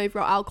 100% going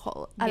over our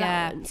alcohol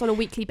allowance on a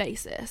weekly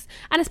basis,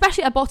 and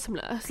especially at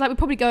Bottomless, like we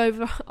probably go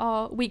over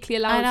our weekly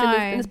allowance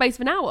in the space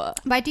of an hour.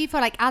 But I do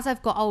feel like as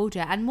I've got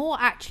older, and more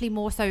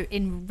so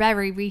in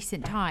very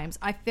recent times,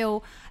 I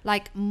feel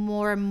like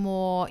more and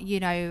more,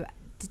 you know,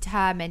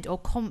 determined or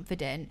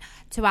confident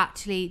to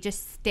actually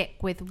just stick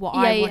with what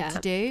I want to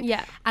do.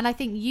 Yeah. And I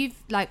think you've,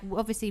 like,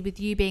 obviously with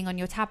you being on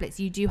your tablets,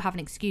 you do have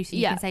an excuse.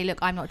 You can say, look,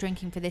 I'm not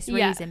drinking for this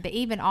reason. But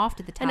even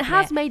after the tablet, and it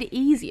has made it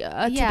easier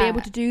to be able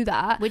to do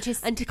that, which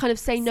is and to kind of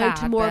say no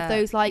to more of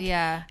those like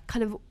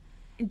kind of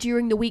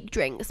during the week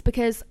drinks,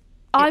 because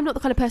I'm not the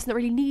kind of person that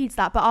really needs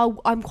that, but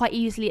I'm quite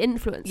easily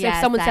influenced. So if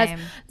someone says,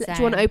 do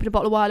you want to open a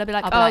bottle of wine? I'll be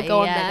like, go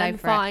on then,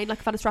 fine. Like,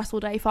 I've had a stressful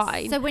day,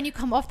 fine. So when you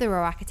come off the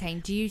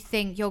Roaccutane, do you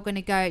think you're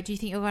going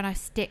to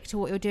stick to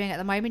what you're doing at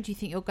the moment? Do you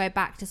think you'll go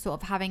back to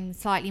sort of having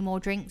slightly more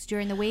drinks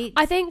during the week?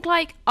 I think,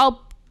 like,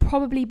 I'll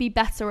probably be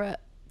better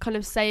at kind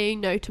of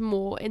saying no to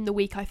more in the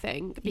week, I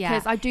think,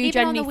 because I do even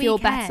genuinely feel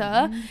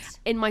better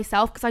in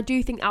myself, because I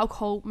do think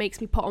alcohol makes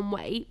me put on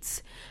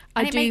weight.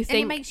 And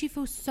it makes you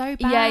feel so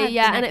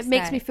bad. And it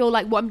makes me feel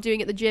like what I'm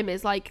doing at the gym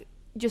is like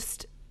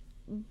just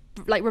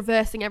like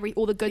reversing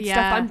all the good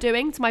stuff I'm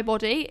doing to my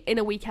body in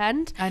a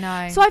weekend. I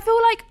know. So I feel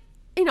like,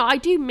 you know, I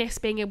do miss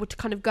being able to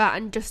kind of go out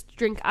and just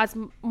drink as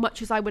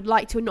much as I would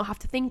like to and not have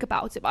to think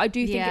about it. But I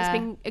do think it's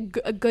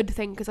been a good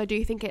thing, because I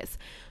do think it's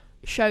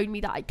shown me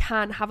that I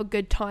can have a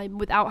good time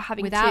without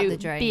having to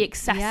be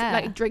excessive,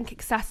 like drink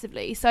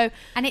excessively. So,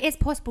 and it is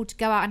possible to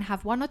go out and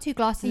have 1 or 2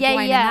 glasses of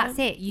wine, and that's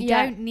it. You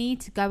don't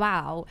need to go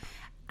out.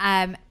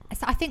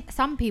 So I think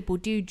some people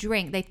do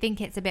drink. They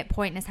think it's a bit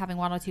pointless having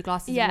 1 or 2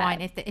 glasses of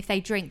wine. If they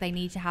drink, they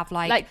need to have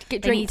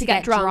drink to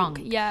get drunk.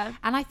 Yeah.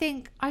 And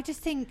I just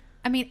think,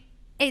 I mean,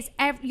 it's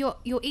you're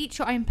each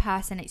your own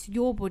person. It's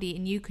your body,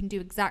 and you can do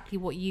exactly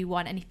what you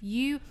want. And if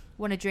you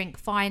want to drink,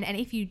 fine. And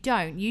if you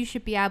don't, you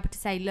should be able to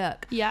say,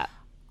 look,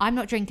 I'm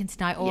not drinking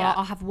tonight, or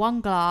I'll have 1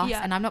 glass,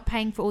 and I'm not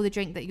paying for all the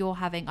drink that you're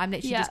having. I'm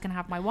literally just going to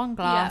have my 1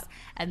 glass,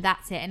 and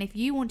that's it. And if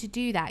you want to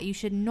do that, you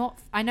should not.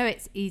 I know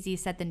it's easier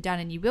said than done,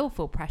 and you will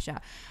feel pressure,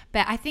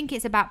 but I think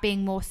it's about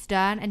being more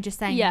stern and just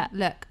saying,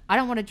 look, I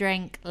don't want to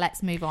drink.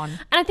 Let's move on. And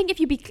I think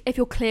if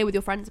you're clear with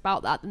your friends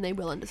about that, then they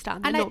will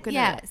understand. They're not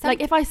gonna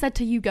like if I said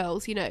to you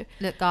girls, you know,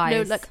 look,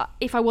 guys, no, like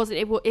if it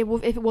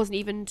wasn't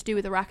even to do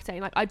with the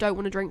Roaccutane, like I don't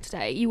want to drink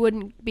today, you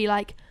wouldn't be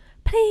like,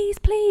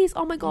 please,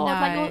 oh my god,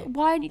 like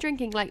why aren't you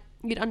drinking? Like,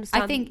 you'd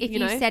understand. I think if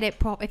you said it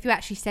if you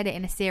actually said it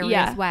in a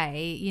serious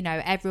way, you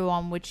know,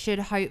 everyone should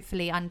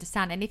hopefully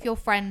understand. And if your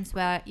friends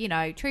were, you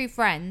know, true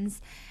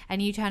friends,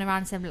 and you turn around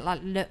and say,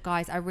 like, look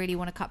guys, I really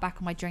want to cut back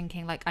on my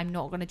drinking, like I'm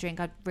not going to drink,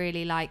 I'd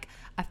really like,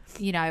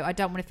 you know, I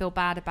don't want to feel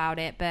bad about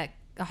it, but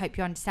I hope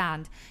you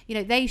understand. You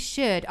know, they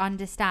should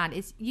understand.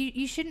 It's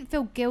you shouldn't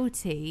feel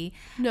guilty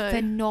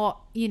for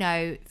not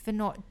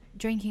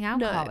drinking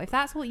alcohol. If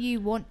that's what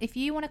you want, if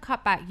you want to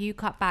cut back, you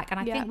cut back. And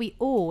I think we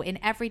all, in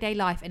everyday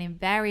life and in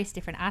various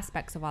different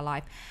aspects of our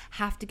life,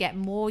 have to get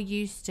more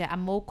used to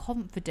and more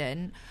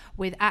confident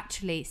with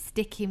actually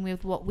sticking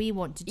with what we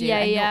want to do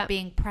and not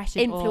being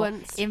pressured or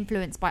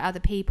influenced by other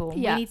people.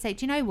 And we need to say,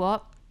 do you know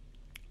what?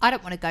 I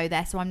don't want to go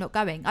there, so I'm not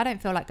going. I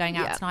don't feel like going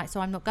out tonight,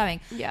 so I'm not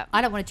going.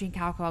 I don't want to drink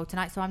alcohol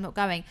tonight, so I'm not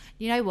going.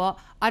 You know what?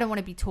 I don't want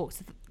to be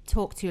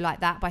talked to like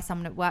that by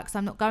someone at work, so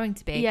I'm not going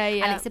to be.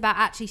 And it's about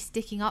actually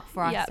sticking up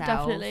for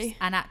ourselves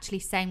and actually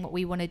saying what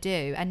we want to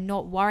do and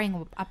not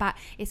worrying about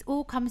it.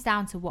 All comes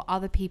down to what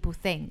other people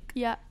think.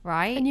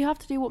 Right? And you have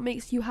to do what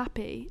makes you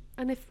happy.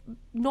 And if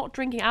not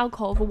drinking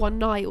alcohol for one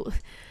night,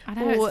 I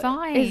know, it's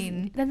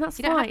fine. Then that's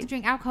fine. You don't have to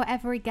drink alcohol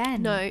ever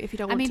again. No, if you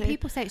don't want to. I mean,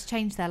 people say it's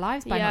changed their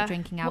lives by not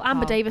drinking alcohol. Well,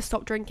 Amber Davis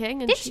stopped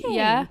drinking. And Did she?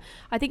 Yeah.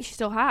 I think she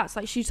still has.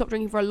 Like, she stopped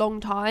drinking for a long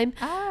time.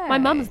 Oh. My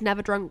mum's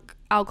never drunk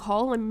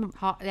alcohol. And,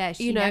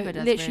 she never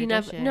does. Literally really,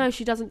 never. Does she? No,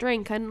 she doesn't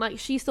drink. And, like,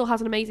 she still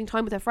has an amazing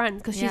time with her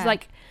friends, because she's,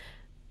 like,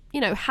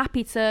 you know,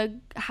 happy to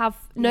have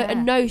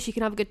and knows she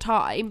can have a good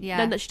time,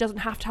 then that she doesn't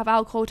have to have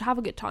alcohol to have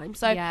a good time.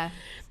 So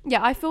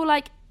I feel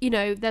like, you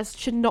know, there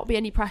should not be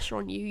any pressure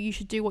on you. You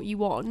should do what you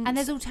want. And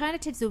there's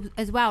alternatives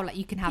as well. Like,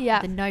 you can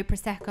have the no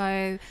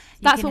Prosecco.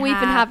 That's what we've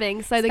been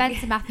having. So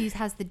Spencer Matthews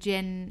has the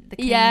gin, the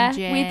clean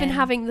gin. We've been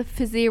having the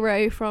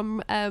Fizero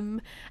from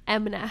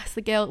M&S.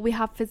 The girl, we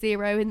have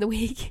Fizero in the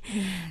week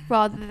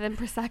rather than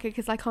Prosecco,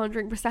 because I can't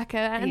drink Prosecco.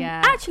 And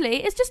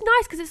actually, it's just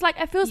nice, because it's like,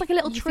 it feels like a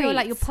little treat. You feel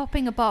like you're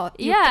popping a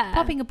bottle.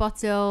 Popping a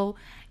bottle.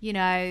 You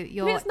know,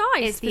 it's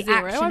nice. It's the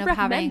action of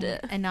having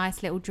a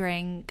nice little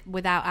drink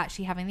without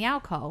actually having the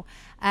alcohol.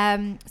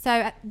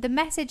 So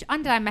the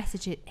underlying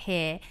message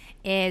here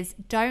is,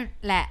 don't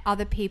let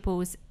other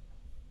people's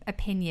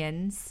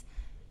opinions,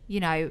 you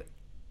know,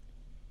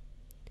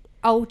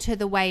 alter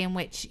the way in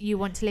which you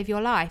want to live your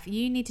life.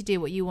 You need to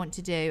do what you want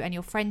to do, and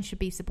your friends should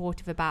be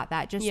supportive about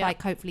that, just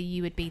like hopefully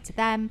you would be to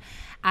them.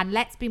 And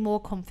let's be more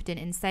confident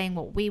in saying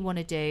what we want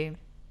to do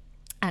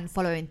and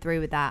following through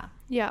with that.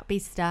 Be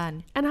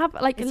stern and have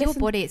it's your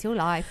body, it's your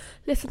life.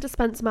 Listen to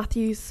Spencer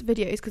Matthews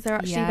videos, because they're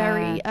actually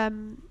very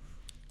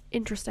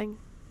interesting.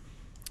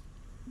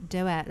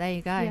 Do it. There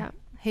you go.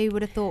 Who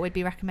would have thought we'd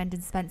be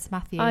recommending Spencer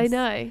Matthews? I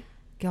know.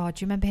 God,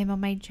 do you remember him on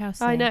Made in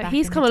Chelsea? I know.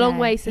 He's come a long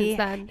way since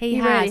then.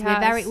 He really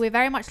has. We're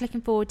very much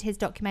looking forward to his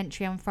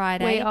documentary on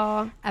Friday. We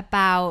are.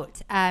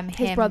 About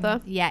his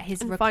brother. Yeah,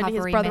 his and recovery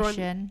his brother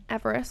mission. On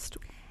Everest.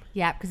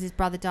 Yeah, because his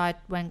brother died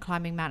when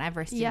climbing Mount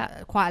Everest.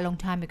 Yeah. Quite a long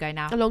time ago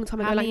now. A long time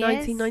ago, How like many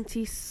years?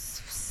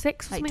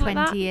 1996 or like something 20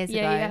 like that. years ago.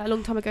 Yeah, a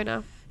long time ago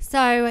now.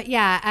 So,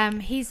 yeah,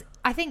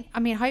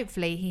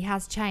 hopefully he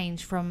has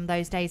changed from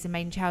those days in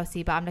Made in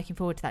Chelsea, but I'm looking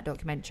forward to that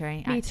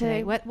documentary, Me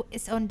actually. too.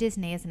 It's on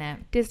Disney, isn't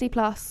it? Disney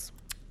Plus.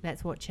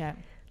 Let's watch it.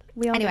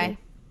 We are. Anyway,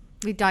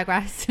 we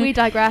digress. We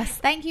digress.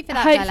 Thank you for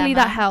that. Hopefully dilemma.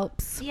 that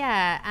helps.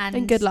 Yeah,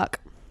 and good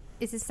luck.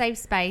 It's a safe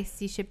space.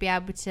 You should be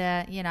able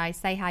to,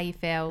 say how you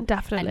feel.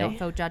 Definitely. And not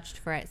feel judged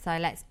for it. So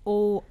let's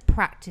all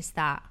practice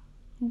that.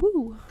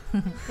 Woo.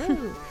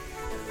 Woo.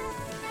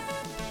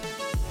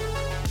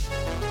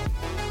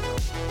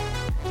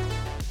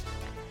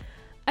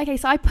 Okay,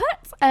 so I put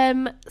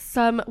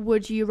some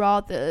would you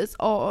rathers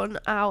on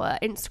our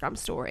Instagram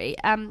story,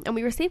 and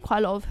we received quite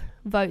a lot of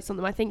votes on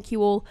them. I think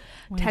you all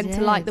tend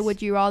to like the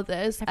would you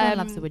rathers. Everyone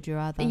loves the would you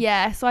rather.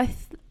 Yeah, so I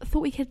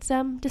thought we could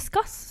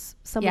discuss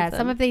some of them. Yeah,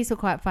 some of these were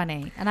quite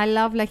funny, and I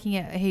love looking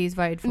at who's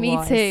voted for me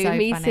what. too. It's so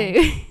me funny.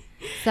 too.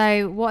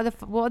 So what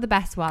are the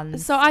best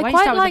ones? So I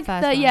quite like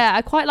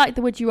I quite like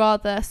the would you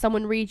rather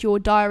someone read your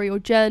diary or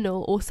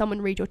journal or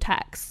someone read your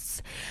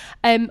texts.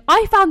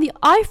 I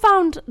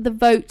found the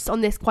votes on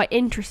this quite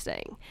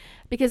interesting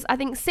because I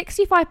think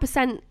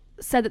 65%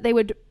 said that they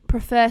would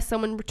prefer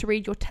someone to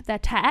read their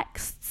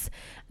texts,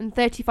 and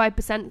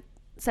 35%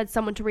 said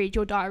someone to read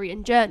your diary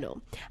and journal.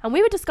 And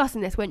we were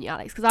discussing this, weren't you,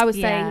 Alex? Because I was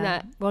saying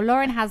that... Well,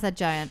 Lauren has a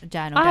journal.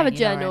 I have a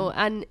journal,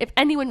 and if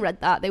anyone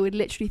read that, they would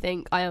literally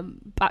think I am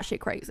batshit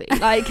crazy.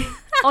 Like,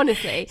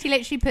 honestly. She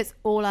literally puts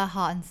all her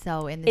heart and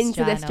soul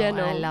into this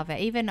journal. And I love it.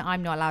 Even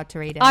I'm not allowed to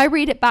read it. I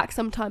read it back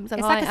sometimes, and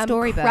it's like I a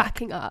storybook. Am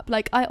cracking up.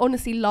 Like, I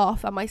honestly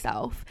laugh at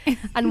myself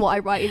and what I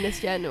write in this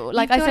journal.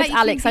 Like, I said like to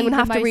Alex, I'm going to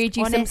have to read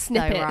you some honest,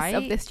 snippets right?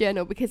 of this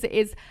journal because it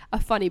is a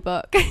funny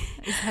book.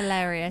 It's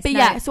hilarious. But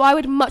yeah, so I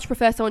would much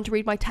prefer someone to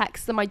read my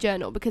texts than my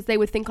journal because they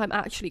would think I'm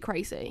actually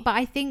crazy. But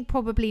I think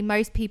probably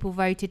most people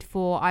voted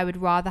for I would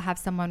rather have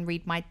someone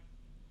read my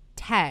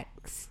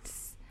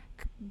texts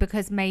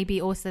because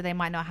maybe also they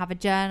might not have a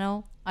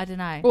journal. I don't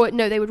know. Or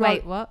no, they would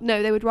Wait, what?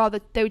 No, they would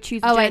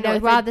choose a journal. journal. They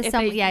would rather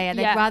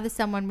they'd rather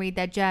someone read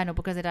their journal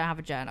because they don't have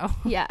a journal.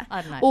 Yeah.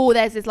 I don't know. Or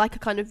theirs is like a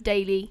kind of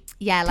daily.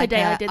 Yeah, like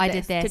today I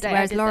did this. Today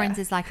whereas Lauren's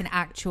is like an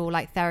actual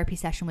like therapy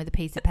session with a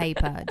piece of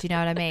paper. Do you know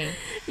what I mean?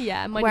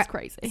 Yeah, mine is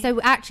crazy.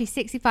 So actually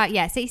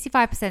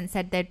 65%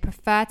 said they'd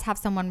prefer to have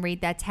someone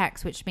read their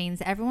text, which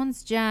means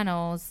everyone's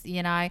journals,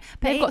 but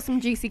they've got some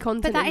juicy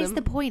content. But that in is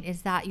them. the point,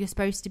 is that you're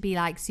supposed to be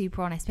like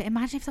super honest. But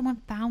imagine if someone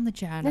found the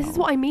journal. This is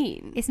what I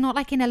mean. It's not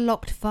like in a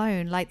locked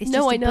phone. Like it's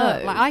no, just I know.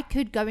 Book. Like I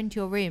could go into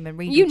your room and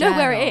read. You know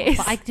where it is,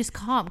 but I just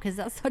can't because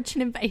that's such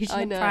an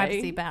invasion of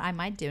privacy. But I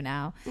might do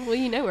now. Well,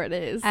 you know where it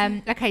is.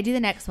 Okay, do the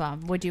next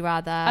one. Would you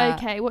rather?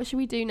 Okay, what should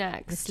we do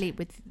next?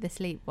 The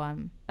sleep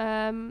one.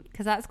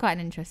 Because that's quite an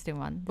interesting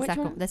one.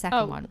 The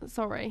second one.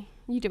 Sorry,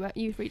 you do it.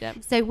 You read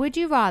it. So, would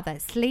you rather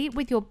sleep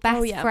with your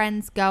best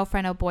friend's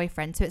girlfriend or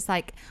boyfriend? So it's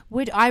like,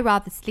 would I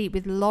rather sleep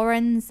with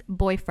Lauren's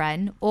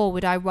boyfriend, or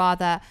would I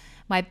rather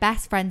my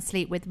best friend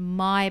sleep with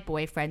my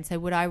boyfriend? So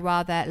would I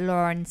rather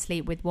Lauren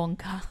sleep with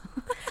Wonka?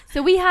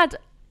 So we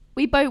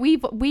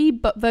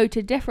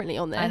voted differently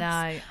on this. I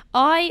know.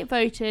 I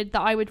voted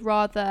that I would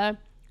rather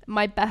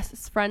my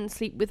best friend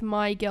sleep with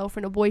my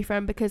girlfriend or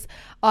boyfriend because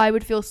I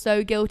would feel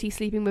so guilty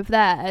sleeping with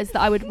theirs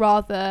that I would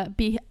rather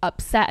be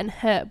upset and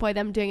hurt by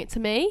them doing it to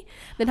me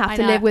than have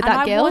to live with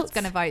that guilt. I was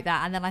going to vote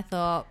that, and then I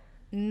thought,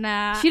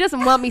 nah. She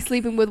doesn't want me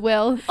sleeping with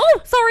Will.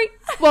 Oh, sorry,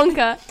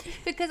 Wonka.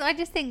 Because I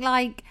just think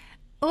like,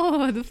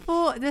 I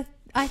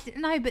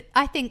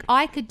think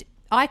I could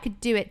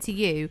do it to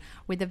you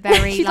with a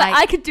very She's like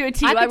I could do it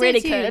to you. I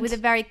really could with a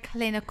very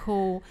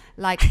clinical,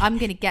 like I'm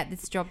going to get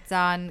this job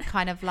done,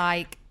 kind of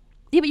like.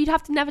 Yeah, but you'd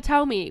have to never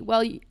tell me.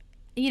 Well,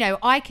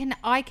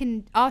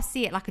 I'll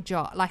see it like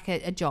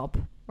a job,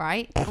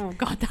 right? Oh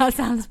God, that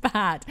sounds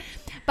bad.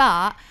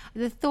 But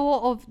the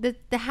thought of the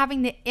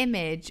having the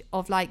image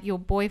of like your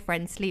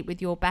boyfriend sleep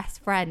with your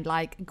best friend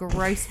like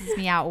grosses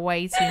me out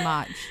way too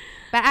much.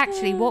 But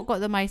actually, what got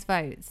the most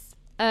votes?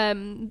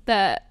 So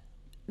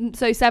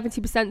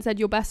 70% said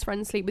your best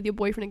friend sleep with your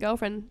boyfriend and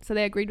girlfriend. So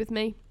they agreed with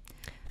me.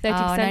 30%.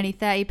 Oh, and only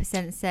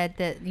 30% said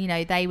that,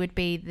 they would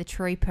be the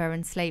trooper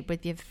and sleep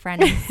with your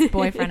friend's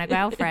boyfriend or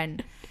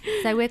girlfriend.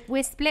 So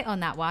we're split on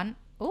that one.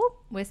 Oh,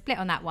 we're split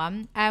on that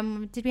one.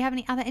 Did we have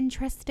any other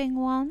interesting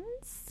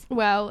ones?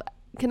 Well,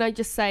 can I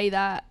just say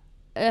that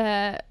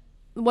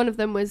one of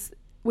them was,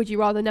 would you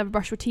rather never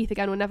brush your teeth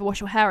again or never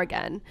wash your hair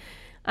again?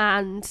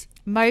 And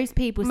most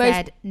people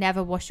said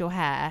never wash your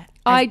hair.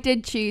 I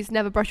did choose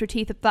never brush your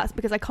teeth. If that's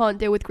because I can't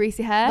deal with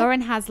greasy hair.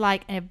 Lauren has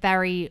like a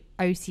very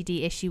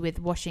OCD issue with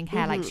washing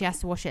hair. Like she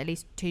has to wash it at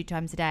least 2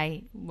 times a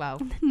day.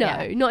 Well,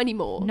 not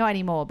anymore. Not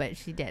anymore, but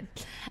she did.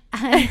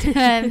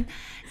 And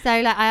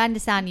so like I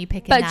understand you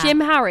picking that. But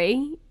Jim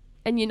Harry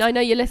and I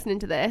know you're listening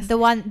to this.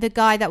 The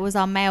guy that was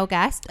our male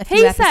guest a few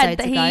he episodes said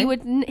that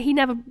ago, he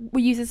never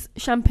uses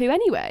shampoo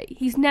anyway.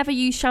 He's never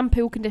used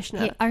shampoo or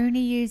conditioner. he only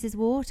uses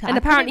water. And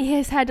apparently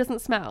his hair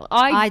doesn't smell.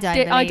 I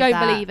don't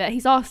believe it.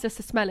 He's asked us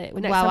to smell it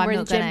next time we're in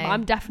the gym. But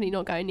I'm definitely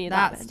not going near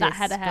that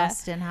head of hair.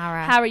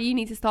 Harry. Harry, you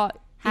need to start.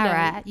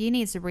 Harry, you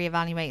need to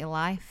reevaluate your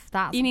life.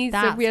 You need to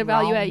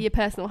reevaluate your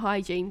personal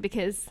hygiene,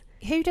 because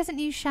who doesn't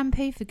use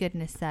shampoo, for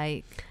goodness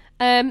sake?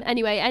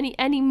 Anyway,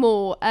 any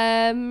more?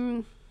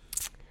 This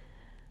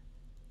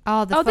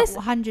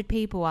 100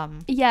 people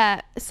one.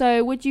 Yeah.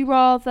 So, would you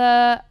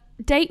rather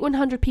date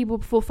 100 people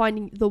before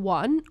finding the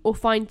one, or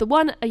find the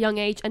one at a young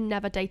age and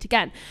never date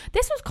again?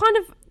 This was kind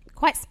of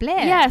quite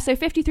split. Yeah. So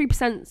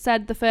 53%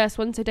 said the first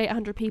one, so date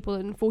 100 people,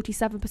 and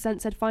 47%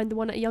 said find the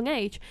one at a young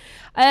age.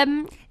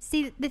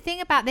 See, the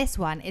thing about this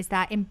one is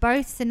that in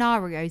both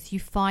scenarios, you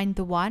find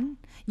the one.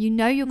 You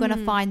know you're going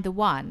to find the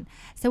one.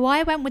 So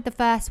I went with the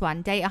first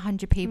one, date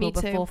 100 people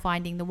before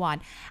finding the one,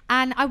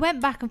 and I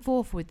went back and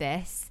forth with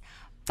this.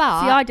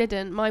 But see, I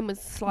didn't. Mine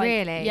was like,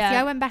 really. Yeah, see,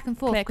 I went back and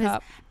forth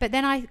but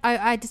then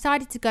I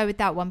decided to go with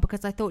that one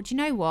because I thought, you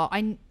know what,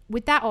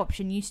 with that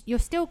option, you're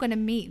still going to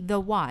meet the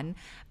one,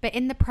 but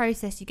in the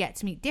process, you get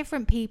to meet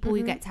different people.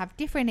 You get to have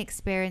different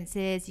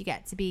experiences. You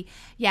get to be,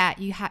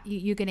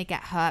 you're going to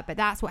get hurt, but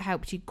that's what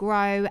helps you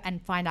grow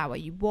and find out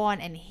what you want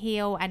and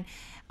heal. And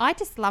I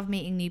just love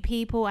meeting new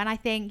people, and I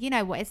think, you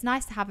know what, it's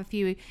nice to have a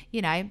few,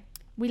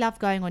 we love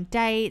going on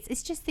dates.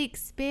 It's just the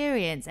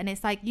experience. And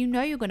it's like,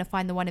 you're going to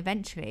find the one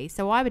eventually.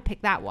 So I would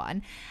pick that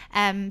one.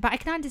 But I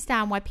can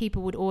understand why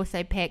people would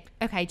also pick,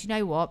 okay, do you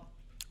know what?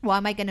 Why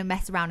am I going to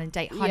mess around and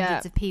date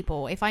hundreds of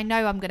people? If I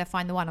know I'm going to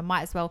find the one, I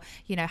might as well,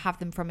 have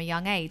them from a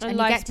young age. And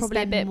you get to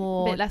spend a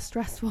bit less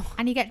stressful.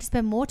 And you get to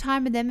spend more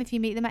time with them if you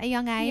meet them at a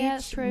young age. Yeah,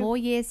 that's true. More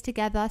years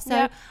together.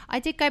 So I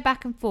did go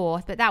back and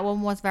forth, but that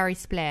one was very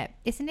split.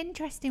 It's an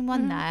interesting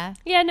one there.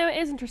 Yeah, no, it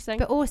is interesting.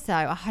 But also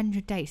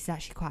 100 dates is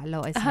actually quite a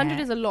lot, isn't it? 100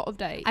 is a lot of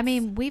dates. I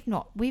mean, we've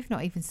not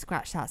even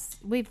scratched that.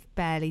 We've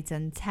barely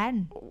done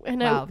 10. I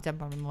know. Well, we've done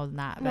probably more than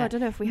that. No, I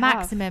don't know if we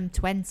maximum have.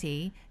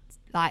 20.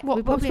 Like,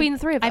 what, between the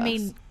three of us? I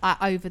mean,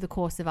 over the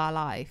course of our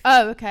life.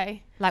 Oh,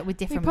 okay. Like with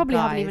different guys. We probably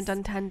haven't even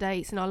done 10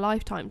 dates in our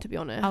lifetime, to be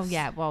honest. Oh,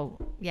 yeah. Well,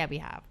 yeah, we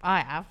have. I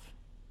have.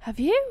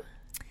 Have you?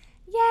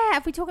 Yeah.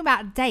 If we're talking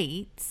about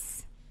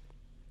dates,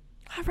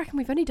 I reckon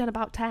we've only done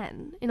about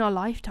 10 in our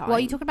lifetime. What, are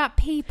you talking about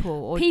people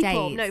or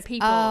dates? No,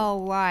 people.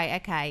 Oh, right.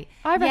 Okay.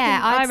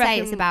 I'd say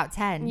it's about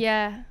 10.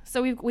 Yeah.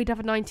 So we'd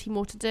have 90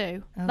 more to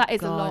do. Oh, that is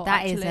God, a lot,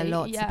 That actually. is a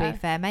lot, to be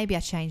fair. Maybe I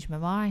changed my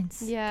mind.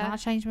 Yeah. Can I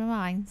change my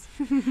mind?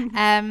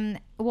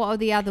 What are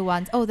the other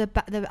ones? Oh,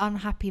 the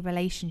unhappy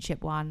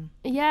relationship one.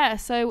 Yeah.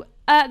 So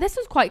this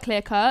was quite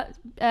clear cut.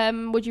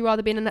 Would you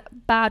rather be in a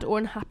bad or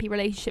unhappy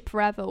relationship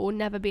forever, or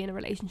never be in a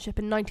relationship?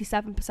 And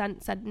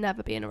 97% said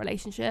never be in a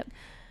relationship,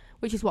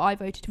 which is what I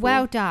voted for.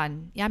 Well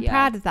done. Yeah, I'm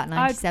proud of that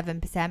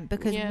 97%,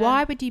 because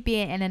why would you be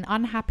in an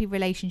unhappy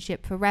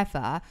relationship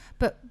forever?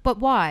 But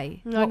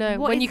why? I know.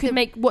 When you could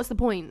what's the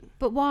point?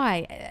 But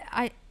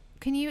why?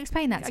 Can you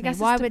explain that to me?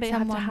 Why would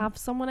someone have to have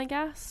someone? I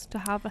guess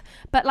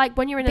but like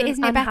when you're in an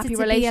unhappy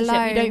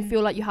relationship, you don't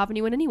feel like you have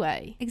anyone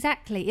anyway.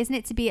 Exactly. Isn't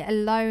it to be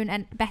alone,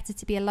 and better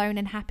to be alone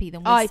and happy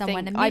than with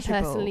someone and miserable?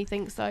 I personally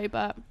think so,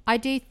 but I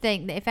do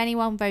think that if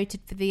anyone voted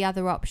for the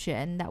other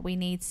option, that we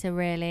need to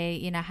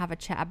really, have a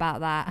chat about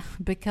that,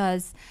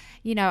 because,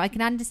 I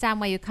can understand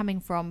where you're coming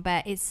from,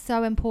 but it's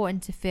so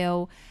important to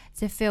feel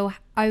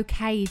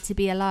okay to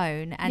be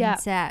alone and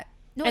to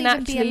not and even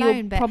actually, be alone,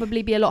 you'll but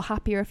probably be a lot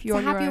happier if you're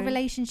on your own. To have your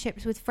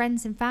relationships with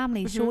friends and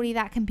family, surely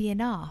that can be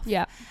enough.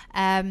 Yeah.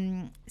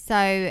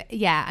 So,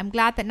 yeah, I'm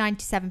glad that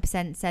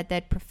 97% said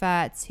they'd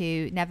prefer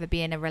to never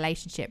be in a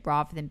relationship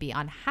rather than be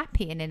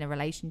unhappy and in a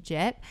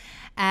relationship,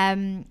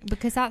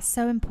 because that's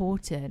so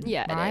important.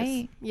 Yeah, right?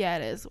 It is. Yeah,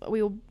 it is.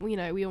 We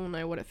all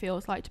know what it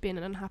feels like to be in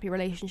an unhappy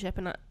relationship,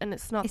 and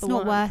it's not. It's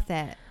not worth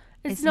it.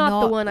 It's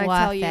not the one, I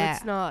tell you.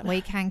 It's not.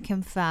 We can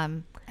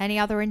confirm. Any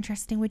other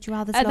interesting would you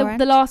rather, Lauren?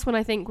 The last one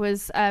I think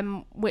was,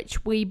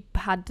 which we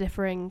had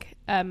differing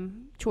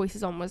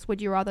choices on, was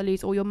would you rather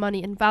lose all your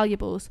money and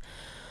valuables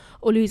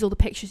or lose all the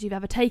pictures you've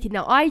ever taken?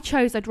 Now, I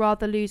chose I'd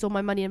rather lose all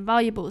my money and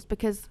valuables,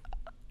 because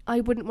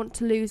I wouldn't want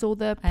to lose all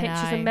the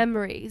pictures and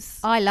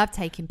memories. I love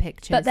taking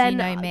pictures, but then, you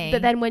know me.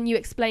 But then when you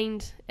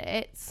explained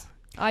it,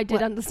 I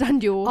did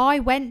understand your... I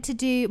went to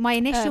do... My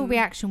initial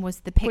reaction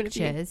was the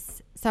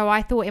pictures. So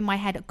I thought in my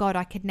head, God,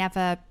 I could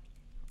never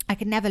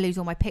lose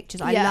all my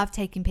pictures. I love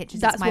taking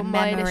pictures. That's it's my what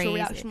memories. My initial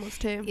reaction was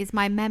too. It's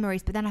my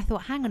memories. But then I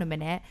thought, hang on a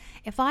minute.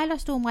 If I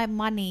lost all my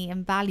money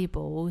and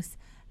valuables,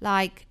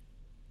 like,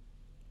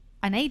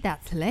 I need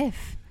that to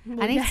live. Well,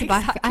 I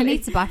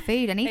need to buy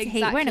food. I need to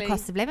eat. We're in a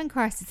cost of living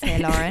crisis here,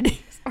 Lauren.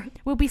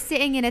 We'll be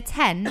sitting in a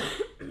tent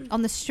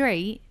on the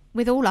street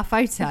with all our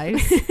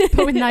photos,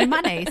 but with no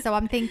money. So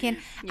I'm thinking,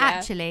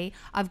 actually,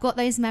 I've got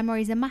those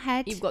memories in my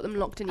head. You've got them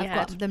locked in your head.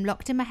 I've got them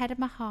locked in my head of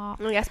my heart.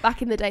 I guess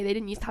back in the day, they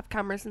didn't used to have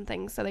cameras and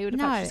things, so they would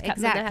have just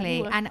kept them in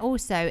their head. And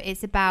also,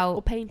 it's about...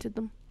 Or painted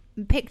them.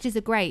 pictures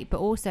are great, but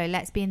also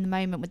let's be in the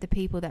moment with the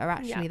people that are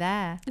actually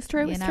there. It's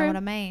true. You it's know true. what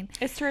I mean?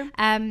 It's true.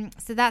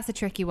 So that's a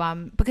tricky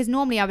one, because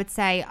normally I would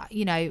say,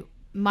 you know,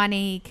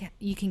 money,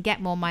 you can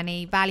get more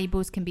money,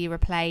 valuables can be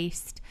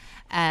replaced,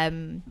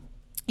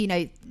 you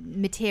know,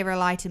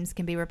 material items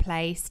can be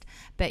replaced,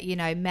 but you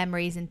know,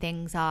 memories and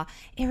things are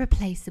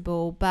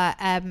irreplaceable. But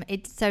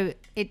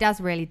it does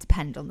really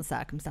depend on the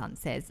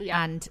circumstances.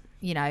 And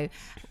you know,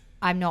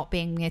 I'm not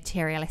being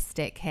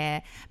materialistic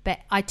here, but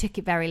I took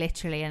it very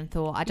literally and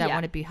thought, I don't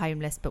want to be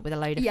homeless but with a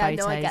load of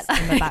photos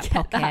in my back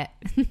pocket.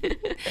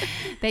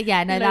 But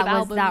yeah, no,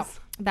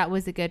 that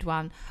was a good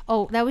one.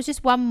 Oh, there was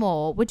just one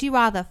more. Would you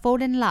rather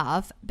fall in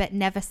love but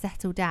never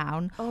settle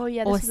down,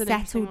 or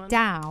settle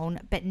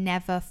down but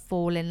never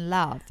fall in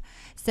love?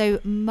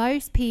 So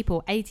most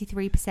people,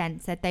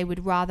 83%, said they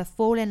would rather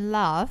fall in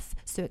love,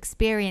 so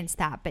experience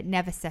that, but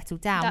never settle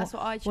down. That's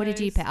what I chose. What did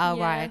you pick? Oh,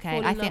 right,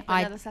 okay. I think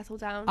I never settle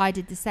down. I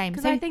did the same.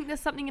 Because I think there's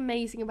something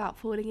amazing about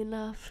falling in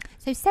love.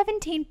 So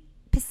 17%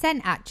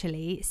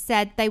 actually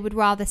said they would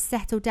rather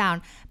settle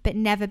down but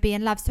never be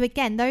in love. So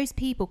again, those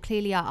people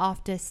clearly are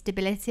after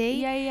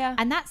stability.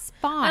 And that's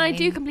fine. And I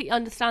do completely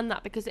understand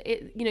that, because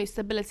it, you know,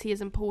 stability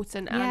is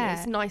important, and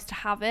it's nice to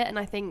have it. And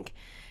I think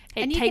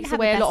it takes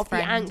away a lot of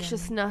the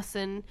anxiousness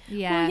and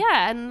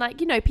and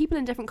like, you know, people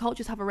in different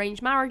cultures have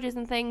arranged marriages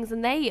and things,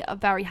 and they are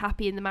very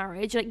happy in the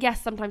marriage. Like,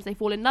 yes, sometimes they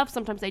fall in love,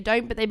 sometimes they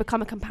don't, but they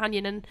become a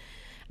companion and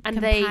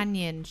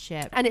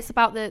companionship. And it's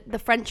about the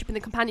friendship and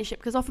the companionship,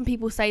 because often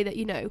people say that,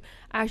 you know,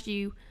 as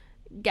you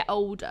get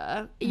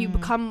older, you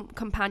become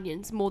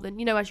companions more than,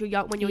 you know, as you're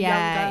young. When you're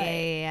younger,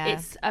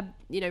 it's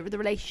you know, the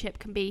relationship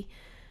can be,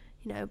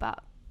 you know,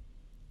 about,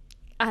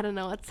 I don't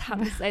know how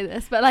to say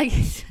this, but like,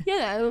 you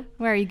know,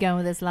 where are you going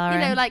with this, Lauren?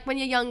 You know, like when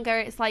you're younger,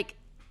 it's like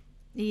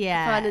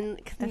fun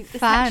and the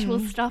fun, sexual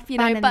stuff, you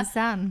fun know, in the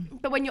sun.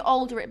 But when you're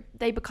older,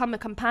 they become a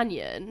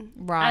companion,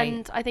 right?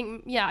 And I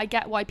think, I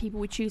get why people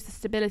would choose the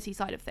stability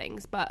side of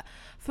things, but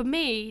for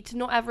me to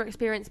not ever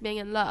experience being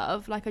in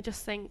love, like, I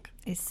just think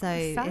it's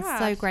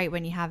so great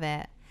when you have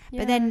it.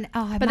 But then,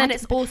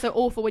 it's also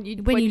awful when you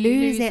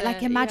lose it.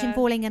 Like, imagine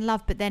falling in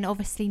love, but then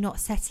obviously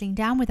not settling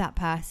down with that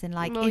person.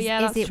 Like,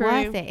 is it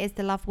worth it? Is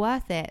the love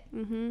worth it?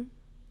 Mm-hmm.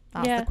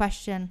 That's the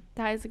question.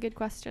 That is a good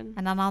question.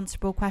 An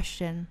unanswerable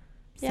question.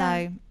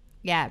 So,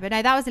 but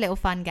no, that was a little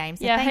fun game.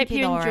 So thank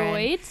you, Lauren.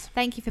 Enjoyed.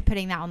 Thank you for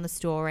putting that on the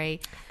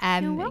story.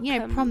 You're welcome. You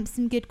know, prompt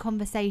some good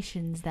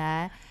conversations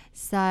there.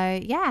 So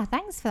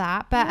thanks for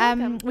that. But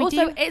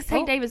it's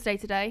St. David's Day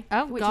today.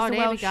 Oh God,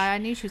 here we go. I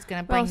knew she was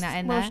going to bring that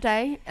in Welsh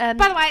there. Day.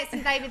 By the way, it's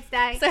St. David's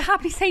Day. So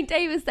happy St.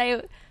 David's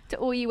Day to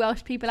all you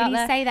Welsh people out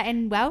there. Can you say that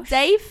in Welsh?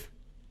 Dave,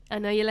 I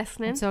know you're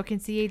listening. I'm talking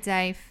to you,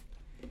 Dave.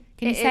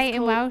 Can you say it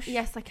in Welsh?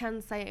 Yes, I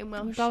can say it in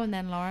Welsh. Go on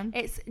then, Lauren.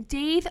 It's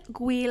Dydd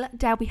Gwyl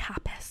Dewi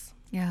Hapus.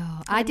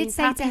 Oh, I did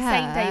say to her,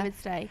 St.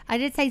 David's Day. I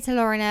did say to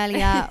Lauren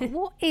earlier,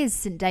 what is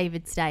St.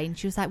 David's Day? And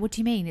she was like, what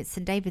do you mean? It's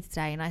St. David's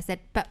Day. And I said,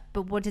 but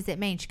what does it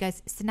mean? She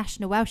goes, it's the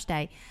National Welsh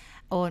Day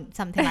or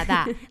something like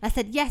that. I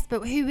said, yes,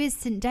 but who is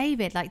St.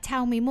 David? Like,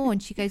 tell me more.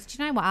 And she goes,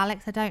 do you know what,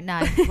 Alex? I don't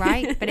know,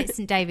 right? But it's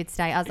St. David's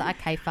Day. I was like,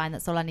 okay, fine.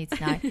 That's all I need to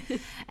know.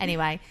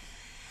 Anyway.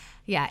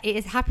 Yeah, it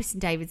is Happy St.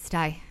 David's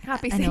Day.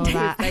 Happy St.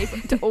 David's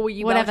Day to all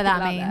you whatever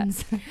that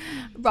means.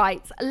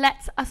 Right,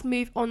 let us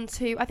move on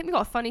to, I think we've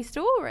got a funny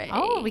story.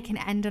 Oh, we can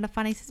end on a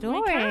funny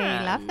story.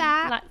 Love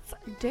that.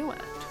 Let's do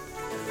it.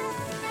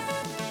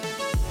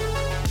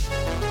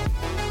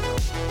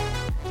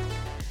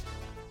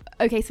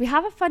 Okay, so we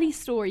have a funny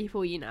story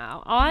for you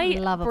now. I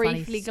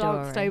briefly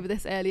glanced over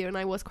this earlier and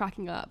I was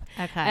cracking up.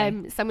 Okay. So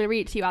I'm going to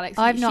read it to you, Alex.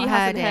 I've not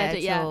heard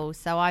it at all,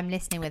 so I'm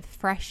listening with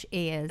fresh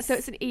ears. So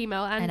it's an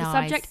email and the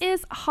subject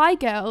is, hi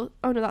girl.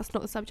 Oh no, that's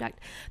not the subject.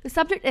 The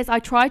subject is, I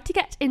tried to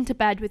get into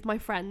bed with my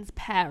friend's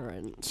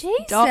parents.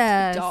 Jesus. ...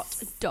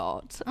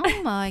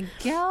 Oh my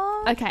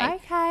God.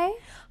 Okay.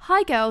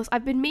 Hi girls,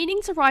 I've been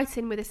meaning to write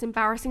in with this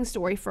embarrassing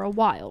story for a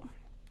while.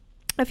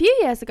 A few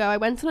years ago, I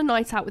went on a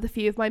night out with a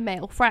few of my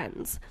male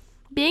friends.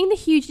 Being the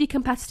hugely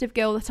competitive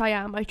girl that I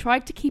am, I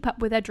tried to keep up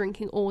with their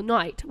drinking all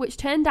night, which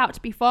turned out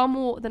to be far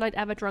more than I'd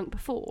ever drunk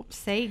before.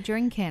 See,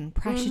 drinking,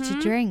 pressure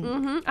to drink.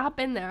 I've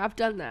been there, I've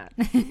done that.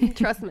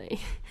 Trust me.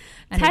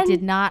 And it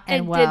did not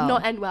end well. It did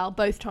not end well,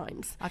 both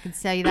times. I can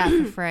tell you that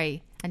for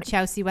free. And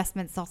Chelsea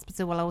Westminster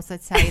Hospital will also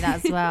tell you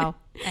that as well.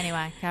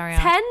 Anyway, carry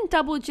on. 10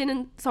 double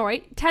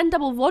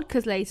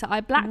vodkas later, I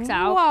blacked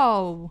out.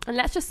 Whoa. And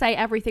let's just say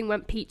everything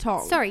went Pete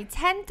Tong. Sorry,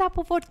 10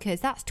 double vodkas,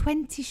 that's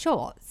 20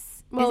 shots.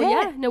 Well,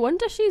 yeah, no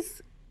wonder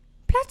she's...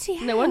 Bloody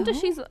hell. No wonder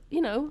she's, you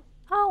know...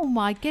 Oh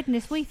my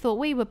goodness, we thought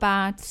we were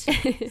bad.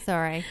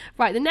 Sorry.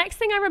 Right, the next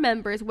thing I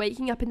remember is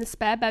waking up in the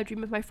spare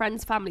bedroom of my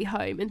friend's family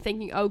home and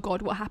thinking, oh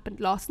God, what happened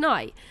last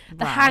night?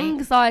 The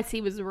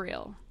anxiety was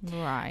real.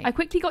 Right. I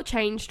quickly got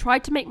changed,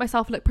 tried to make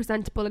myself look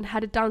presentable and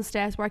headed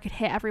downstairs where I could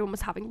hear everyone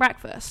was having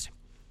breakfast.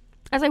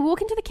 As I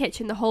walk into the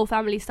kitchen, the whole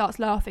family starts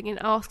laughing and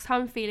asks how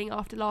I'm feeling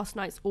after last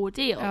night's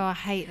ordeal. Oh, I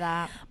hate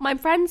that. My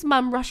friend's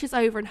mum rushes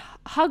over and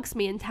hugs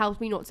me and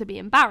tells me not to be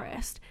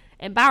embarrassed.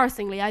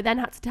 Embarrassingly, I then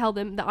had to tell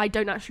them that I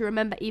don't actually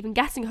remember even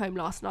getting home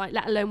last night,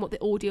 let alone what the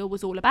ordeal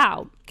was all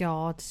about.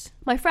 God.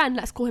 My friend,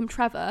 let's call him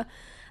Trevor,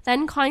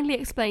 then kindly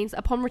explains that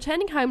upon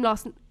returning home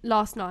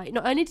last night,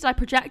 not only did I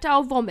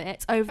projectile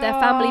vomit over their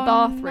family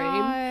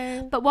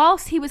bathroom, but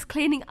whilst he was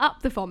cleaning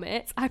up the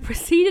vomit, I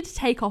proceeded to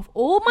take off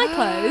all my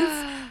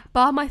clothes,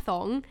 bar my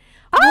thong,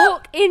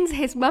 walk into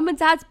his mum and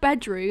dad's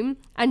bedroom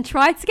and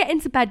tried to get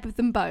into bed with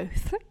them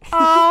both.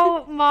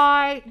 Oh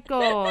my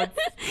God.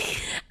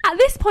 At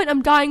this point,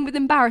 I'm dying with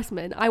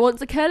embarrassment. I want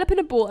to curl up in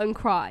a ball and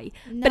cry,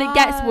 but it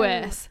gets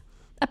worse.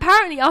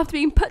 Apparently, after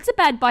being put to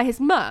bed by his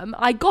mum,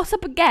 I got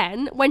up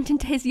again, went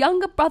into his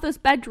younger brother's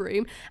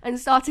bedroom and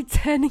started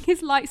turning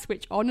his light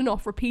switch on and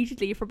off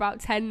repeatedly for about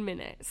 10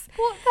 minutes.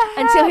 What the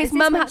hell? Until his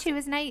mum had she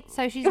was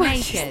so she's when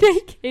naked. she's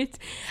naked.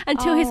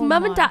 Until his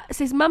mum and dad,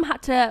 so his mum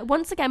had to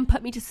once again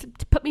put me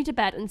to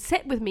bed and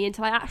sit with me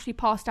until I actually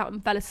passed out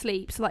and fell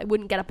asleep, so that I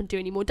wouldn't get up and do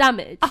any more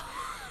damage.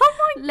 Oh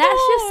my God.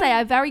 Let's just say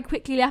I very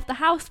quickly left the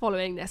house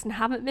following this and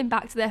haven't been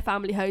back to their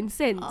family home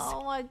since.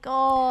 Oh my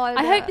God.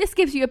 I hope this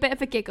gives you a bit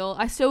of a giggle.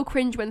 I still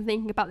cringe when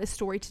thinking about this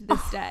story to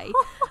this day.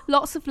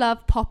 Lots of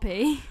love,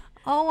 Poppy.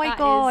 Oh my That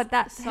God, is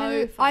that's so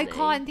I funny.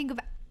 can't think of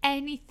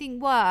anything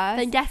worse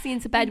Then getting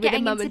into bed than with your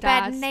getting mum into and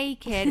bed dad.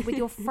 naked with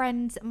your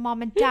friend's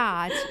mum and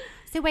dad.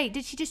 So wait,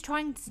 did she just try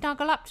and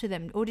snuggle up to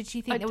them, or did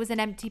she think there was an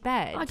empty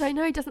bed? I don't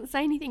know. He doesn't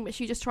say anything, but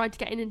she just tried to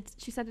get in, and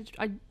she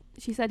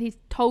said he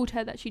told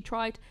her that she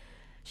tried.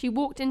 She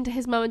walked into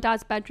his mum and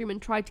dad's bedroom and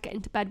tried to get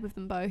into bed with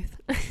them both.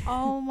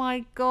 Oh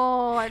my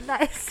God,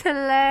 that is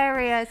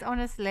hilarious,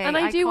 honestly. And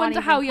I do can't wonder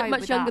even how cope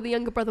much with younger that. the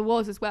younger brother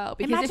was as well.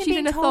 Because Imagine if she's being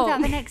in a told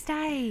thong, that the next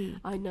day.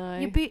 I know.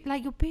 Your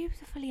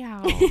boobs are fully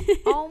out.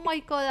 Oh my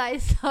God, that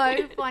is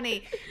so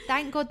funny.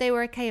 Thank God they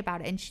were okay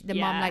about it, and the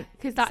mum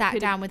sat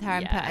down with her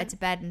and put her to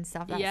bed and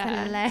stuff.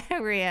 That's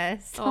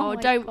hilarious. Oh,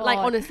 my don't God. like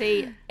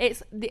honestly.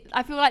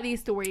 I feel like these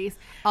stories.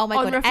 Oh my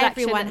on God, reflection,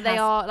 everyone they has.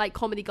 are like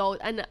comedy gold,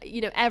 and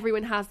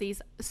everyone has these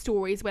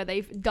stories where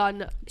they've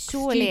done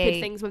Surely.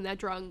 stupid things when they're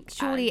drunk.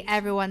 Surely and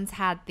everyone's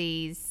had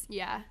these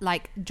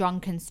like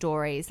drunken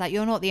stories. Like,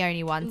 you're not the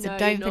only one, so No,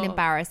 don't you're feel not.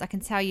 embarrassed. I can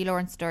tell you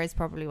Lauren's story is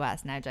probably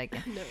worse. No,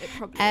 joking. No, it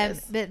probably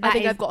is. But I that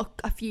think is- I've got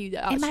a few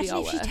that actually Imagine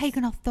are if she'd worse.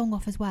 taken her thong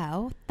off as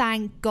well.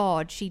 Thank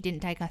God she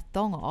didn't take her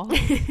thong off.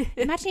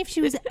 Imagine if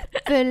she was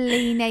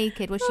fully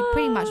naked. Well, she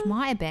pretty much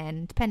might have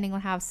been, depending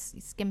on how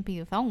skimpy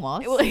the thong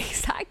was. Well,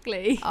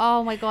 exactly.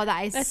 Oh my God,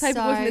 that is Let's so hope it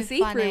wasn't a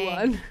see-through funny.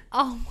 one.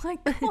 Oh my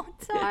God,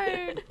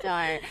 don't.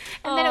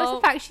 And then it was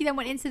the fact she then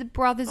went into the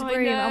brother's I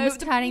room know. and was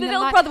turning the them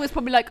little like... brother was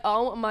probably like,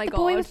 oh my The God.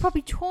 boy was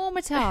probably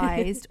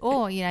traumatized, or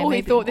Or he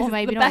maybe, thought this or is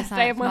maybe the not. best It's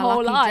day like, of my it's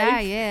whole lucky life.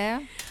 day, yeah.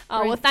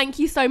 Oh, well, thank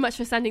you so much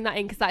for sending that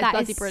in, because that is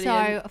bloody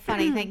brilliant. So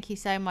funny. Thank you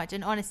so much.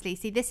 And honestly,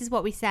 see, this is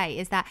what we say,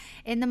 is that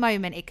in the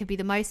moment it could be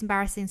the most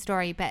embarrassing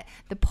story, but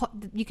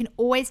you can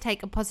always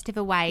take a positive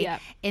away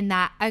in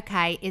that,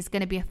 okay, it's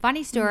going to be a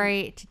funny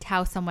story to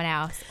tell someone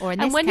else. Or in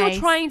this And when case,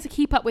 you're trying to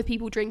keep up with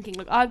people drinking,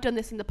 like I've done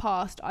this in the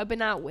past. I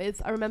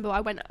remember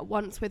I went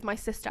once with my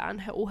sister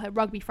and all her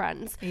rugby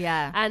friends.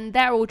 Yeah. And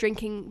they're all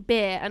drinking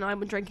beer and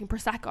I'm drinking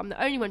Prosecco. I'm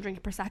the only one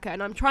drinking Prosecco,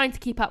 and I'm trying to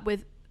keep up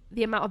with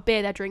the amount of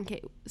beer they're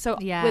drinking.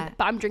 But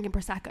I'm drinking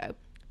Prosecco.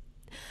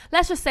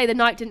 Let's just say the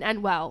night didn't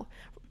end well.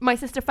 My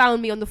sister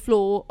found me on the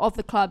floor of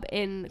the club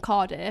in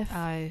Cardiff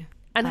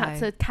and had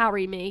to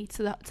carry me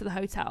to the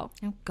hotel.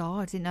 Oh God,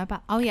 I didn't know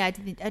about. Oh yeah, I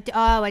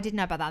didn't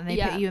know about that. And they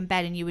put you in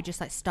bed, and you were just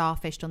like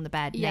starfished on the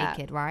bed,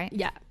 naked, right?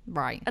 Yeah,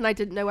 right. And I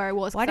didn't know where I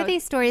was. Why do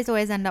these stories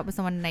always end up with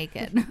someone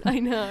naked? I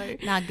know,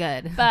 not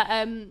good. But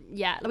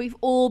we've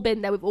all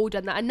been there. We've all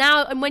done that. And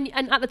now,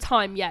 and at the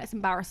time, it's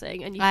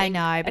embarrassing. And you think, I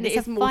know, but it's it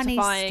is a funny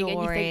mortifying, story.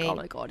 and you think, oh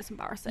my God, it's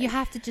embarrassing. You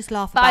have to just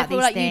laugh but about I feel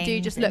these like things. you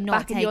do just look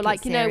back and you're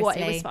like, you know what,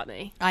 it was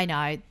funny. I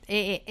know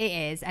it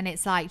is, and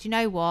it's like, do you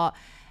know what?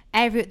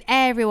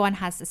 Everyone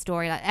has a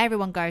story. Like,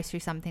 everyone goes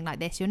through something like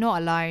this. You're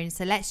not alone,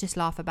 so let's just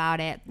laugh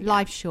about it.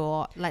 Life's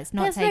short. Let's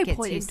not take it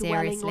too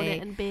seriously. On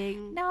it and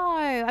being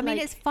I mean,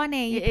 it's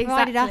funny. You exactly,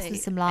 provided us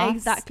with some laughs.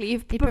 Exactly.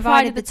 You've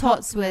provided the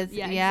tots with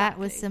exactly.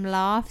 with some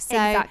laughs. So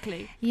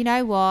exactly. You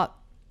know what?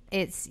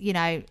 It's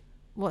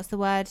what's the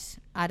word?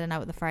 I don't know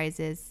what the phrase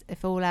is.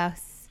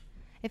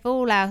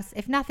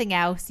 If nothing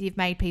else, you've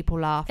made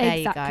people laugh. There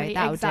you go.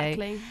 That'll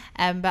do.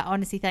 But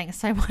honestly, thanks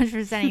so much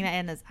for sending that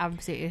in. That's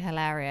absolutely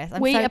hilarious.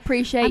 We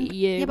appreciate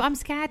you. Yeah, but I'm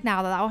scared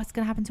now that was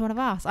going to happen to one of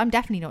us. I'm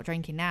definitely not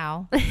drinking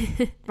now.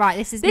 Right,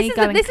 this is going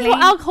clean. This is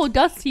what alcohol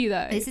does to you,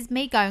 though. This is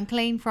me going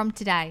clean from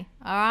today.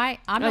 All right?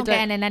 I'm not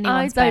getting in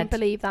anyone's bed. I don't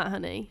believe that,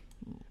 honey.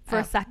 For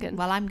a second.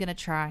 Well, I'm going to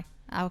try.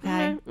 Okay.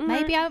 Mm-hmm.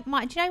 Maybe I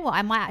might. Do you know what?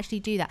 I might actually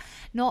do that.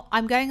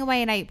 I'm going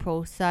away in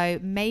April, so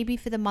maybe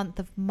for the month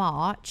of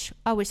March.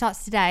 Oh, which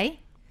starts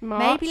today.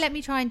 Maybe let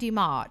me try and do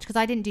March, because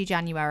I didn't do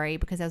January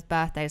because there was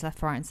birthdays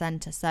left, right and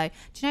centre. So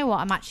do you know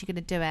what? I'm actually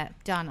going to do it.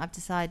 Done. I've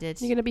decided.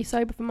 You're going to be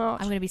sober for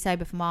March. I'm going to be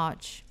sober for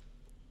March.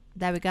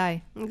 There we go.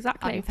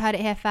 Exactly. You've heard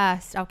it here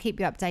first. I'll keep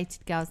you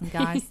updated, girls and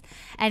guys.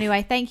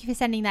 Anyway, thank you for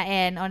sending that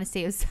in.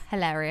 Honestly, it was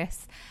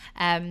hilarious.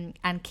 And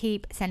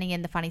keep sending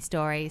in the funny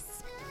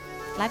stories.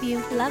 Love you.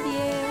 Love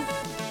you.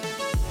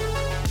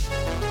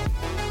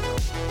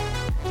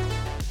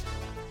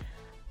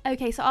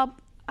 Okay, so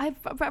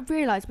I've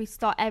realised we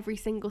start every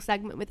single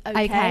segment with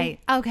okay.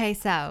 Okay,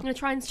 so I'm going to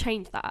try and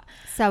change that.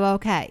 So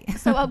okay.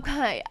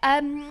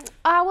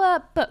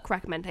 Our book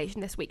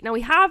recommendation this week. Now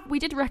we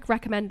did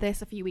recommend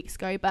this a few weeks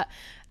ago, but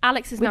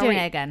Alex is We're now doing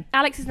it again.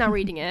 Alex is now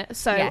reading it.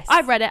 So Yes.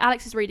 I've read it,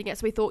 Alex is reading it,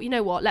 so we thought, you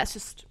know what, let's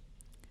just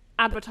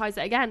advertise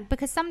it again.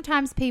 Because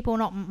sometimes people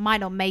might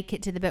not make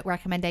it to the book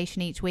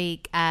recommendation each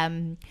week.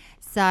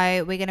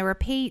 So we're going to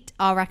repeat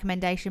our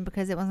recommendation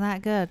because it wasn't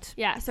that good.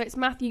 Yeah, so it's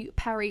Matthew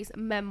Perry's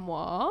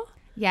memoir.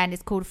 Yeah, and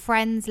it's called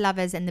Friends,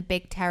 Lovers, and the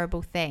Big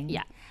Terrible Thing.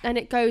 Yeah, and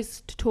it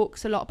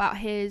talks a lot about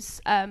his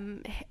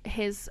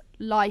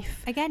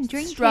life Again,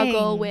 drinking.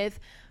 struggle with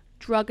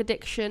drug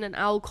addiction and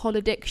alcohol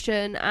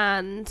addiction,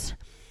 and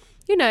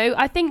you know,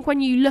 I think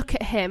when you look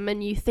at him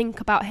and you think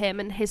about him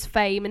and his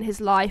fame and his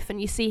life, and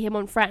you see him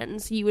on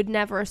Friends, you would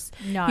never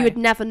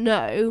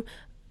know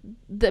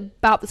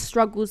about the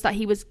struggles that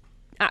he was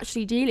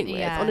actually dealing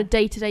with on a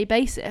day-to-day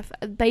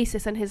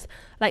basis, and his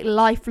like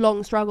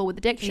lifelong struggle with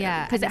addiction,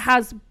 because it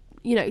has,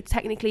 you know,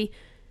 technically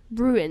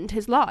ruined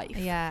his life.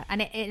 Yeah,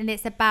 and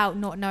it's about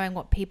not knowing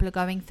what people are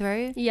going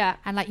through. Yeah,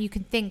 and like you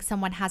can think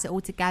someone has it all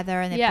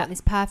together and they've got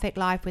this perfect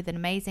life with an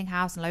amazing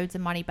house and loads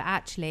of money, but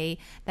actually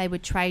they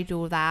would trade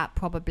all that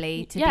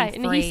probably to be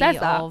free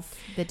of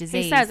the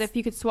disease. He says if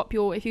you could swap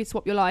your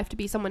life to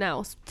be someone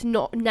else,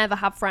 to never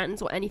have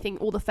friends or anything,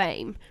 or the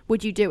fame,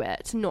 would you do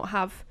it to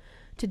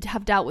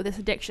have dealt with this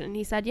addiction? And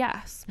he said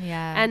yes.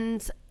 Yeah,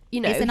 and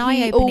you know,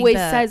 he always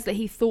says that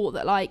he thought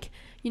that, like,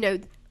 you know,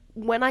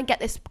 when I get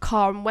this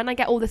car and when I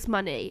get all this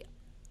money,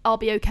 I'll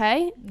be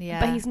okay. Yeah,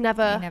 but he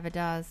never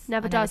does.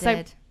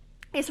 So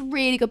it's a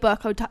really good book.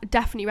 I would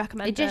definitely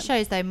recommend it. It just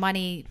shows though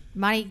money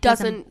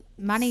doesn't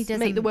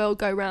make the world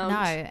go round. No,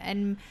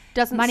 and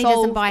money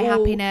doesn't buy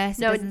happiness.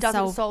 No, it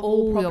doesn't solve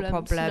all your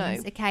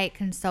problems. No. Okay, it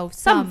can solve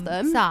some of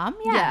them.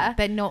 Yeah,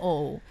 but not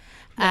all.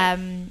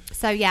 No.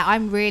 So yeah,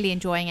 I'm really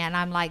enjoying it, and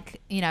I'm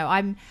like, you know,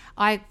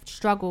 I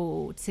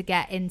struggle to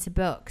get into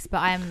books, but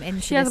I'm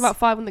into. She has about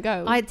 5 on the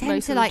go. I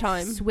tend to like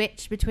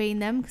switch between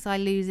them because I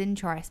lose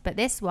interest. But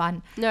this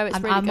one, no, it's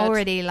really I'm good.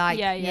 Already like,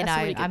 you know,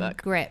 really I'm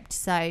book. gripped.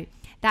 So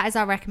that is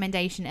our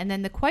recommendation. And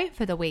then the quote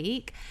for the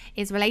week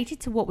is related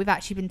to what we've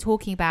actually been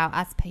talking about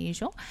as per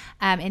usual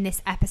in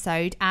this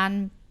episode,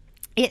 and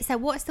it's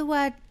what's the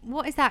word?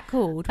 What is that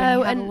called? When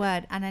you have a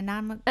word, an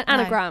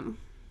anagram.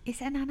 Is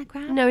it an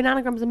anagram? No, an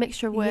anagram is a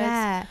mixture of words.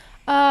 Yeah.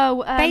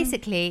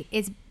 Basically,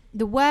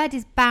 the word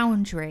is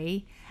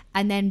boundary,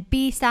 and then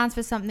B stands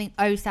for something,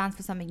 O stands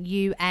for something,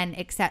 U, N,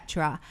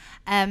 etc.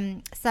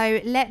 So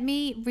let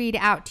me read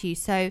it out to you.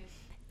 So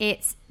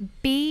it's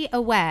be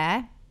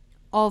aware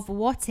of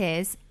what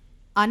is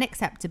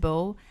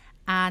unacceptable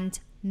and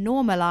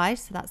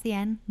normalize. So that's the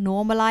N.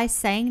 Normalize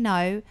saying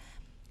no.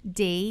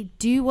 D,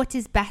 do what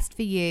is best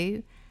for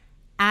you,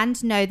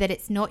 and know that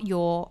it's not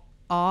your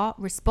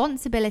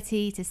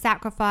responsibility to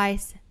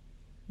sacrifice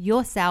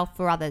yourself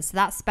for others. So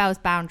that spells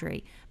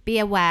boundary. Be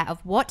aware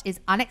of what is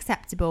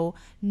unacceptable,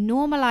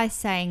 normalize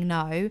saying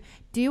no,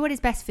 do what is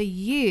best for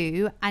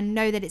you, and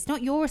know that it's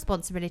not your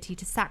responsibility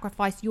to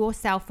sacrifice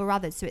yourself for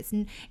others. So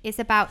it's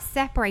about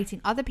separating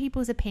other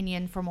people's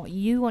opinion from what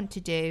you want to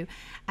do,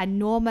 and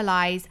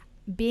normalize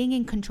being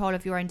in control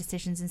of your own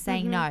decisions and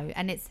saying no.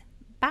 And it's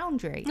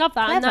boundary. Love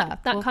that. And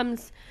that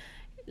comes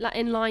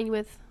in line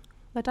with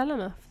the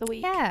dilemma for the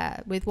week. Yeah,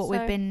 with what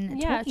we've been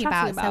talking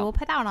about. So we'll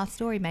put that on our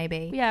story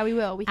maybe. Yeah, we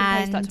will. We can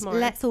post that tomorrow.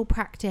 Let's all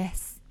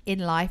practice in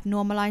life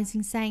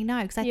normalizing saying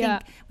no, because I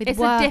think with it's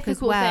work a difficult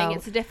as well, thing.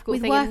 It's a difficult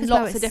with thing work in as lots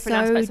well, of it's different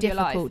so aspects of your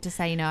life. difficult to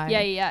say no.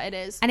 Yeah, it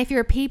is. And if you're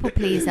a people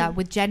pleaser,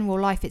 with general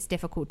life, it's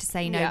difficult to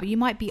say no. But you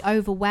might be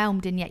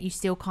overwhelmed, and yet you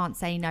still can't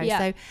say no.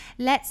 So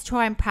let's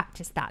try and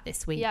practice that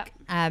this week.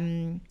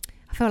 I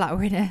feel like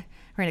we're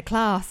in a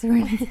class.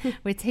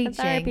 We're teaching. A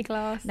therapy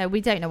class. No,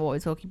 we don't know what we're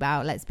talking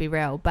about. Let's be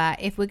real.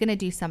 But if we're going to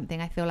do something,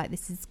 I feel like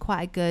this is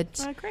quite a good.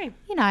 I agree.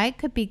 You know, it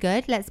could be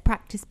good. Let's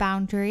practice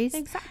boundaries.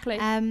 Exactly.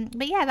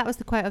 But yeah, that was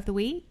the quote of the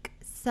week.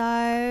 So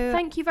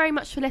thank you very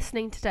much for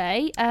listening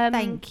today.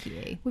 Thank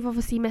you. We've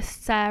obviously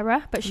missed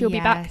Sarah, but she'll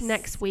be back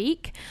next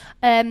week.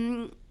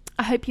 I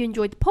hope you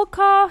enjoyed the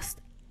podcast.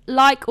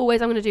 Like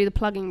always, I'm going to do the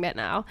plugging bit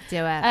now.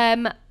 Do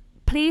it.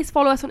 Please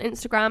follow us on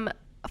Instagram.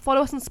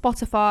 Follow us on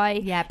Spotify.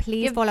 Yeah,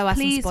 please follow us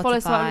on Spotify. Please follow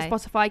us on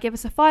Spotify. Give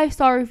us a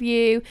 5-star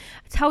review.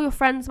 Tell your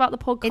friends about the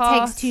podcast. It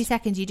takes 2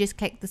 seconds. You just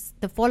click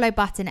the follow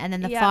button and then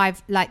the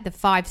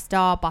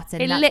 5-star button.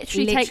 It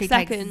literally takes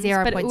seconds,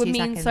 0.2 but it would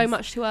mean seconds. so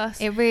much to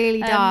us. It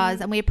really does,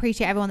 and we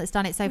appreciate everyone that's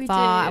done it so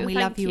far, and we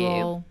love you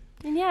all.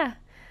 And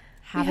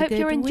we hope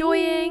you're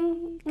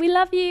enjoying. We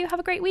love you. Have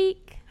a great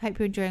week. Hope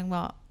you're enjoying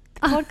what?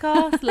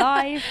 Podcast,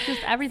 live,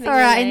 just everything. Sorry,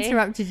 really. I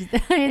interrupted you. I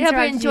hope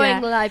you're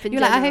enjoying life in You're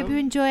general. like, I hope you're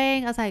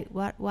enjoying. I was like,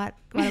 what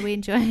are we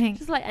enjoying?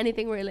 Just like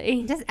anything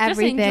really. Just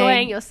everything. Just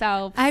enjoying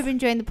yourself. I hope you're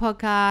enjoying the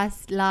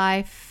podcast,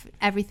 life,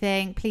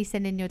 everything. Please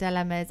send in your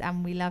dilemmas,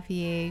 and we love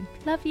you.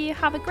 Love you.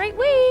 Have a great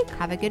week.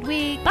 Have a good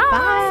week. Bye.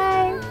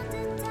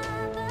 Bye.